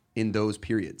shit in those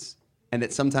periods. And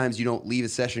that sometimes you don't leave a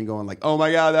session going like, oh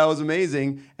my God, that was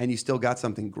amazing. And you still got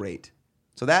something great.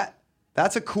 So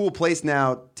that's a cool place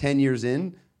now, 10 years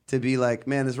in, to be like,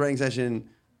 man, this writing session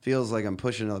feels like I'm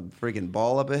pushing a freaking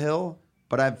ball up a hill.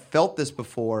 But I've felt this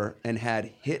before and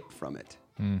had hit from it.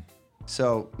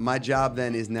 So my job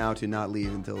then is now to not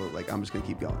leave until like I'm just going to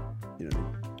keep going. You know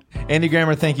what I mean? Andy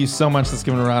Grammer, thank you so much. Let's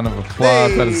give him a round of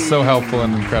applause. That is so helpful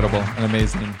and incredible and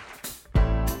amazing.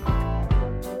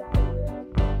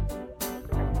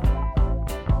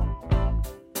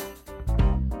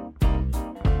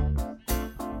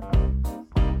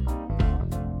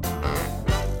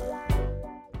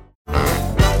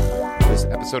 This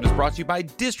episode is brought to you by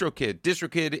DistroKid.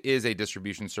 DistroKid is a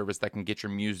distribution service that can get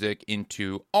your music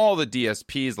into all the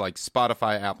DSPs like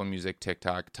Spotify, Apple Music,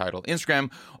 TikTok, Tidal,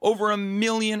 Instagram. Over 1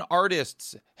 million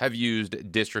artists have used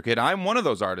DistroKid. I'm one of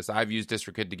those artists. I've used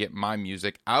DistroKid to get my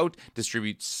music out,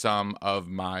 distribute some of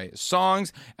my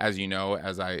songs. As you know,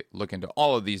 as I look into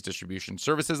all of these distribution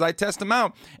services, I test them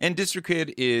out. And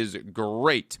DistroKid is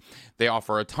great. They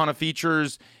offer a ton of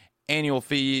features, annual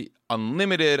fee,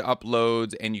 unlimited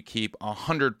uploads, and you keep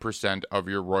 100% of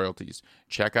your royalties.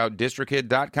 Check out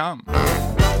distrokid.com.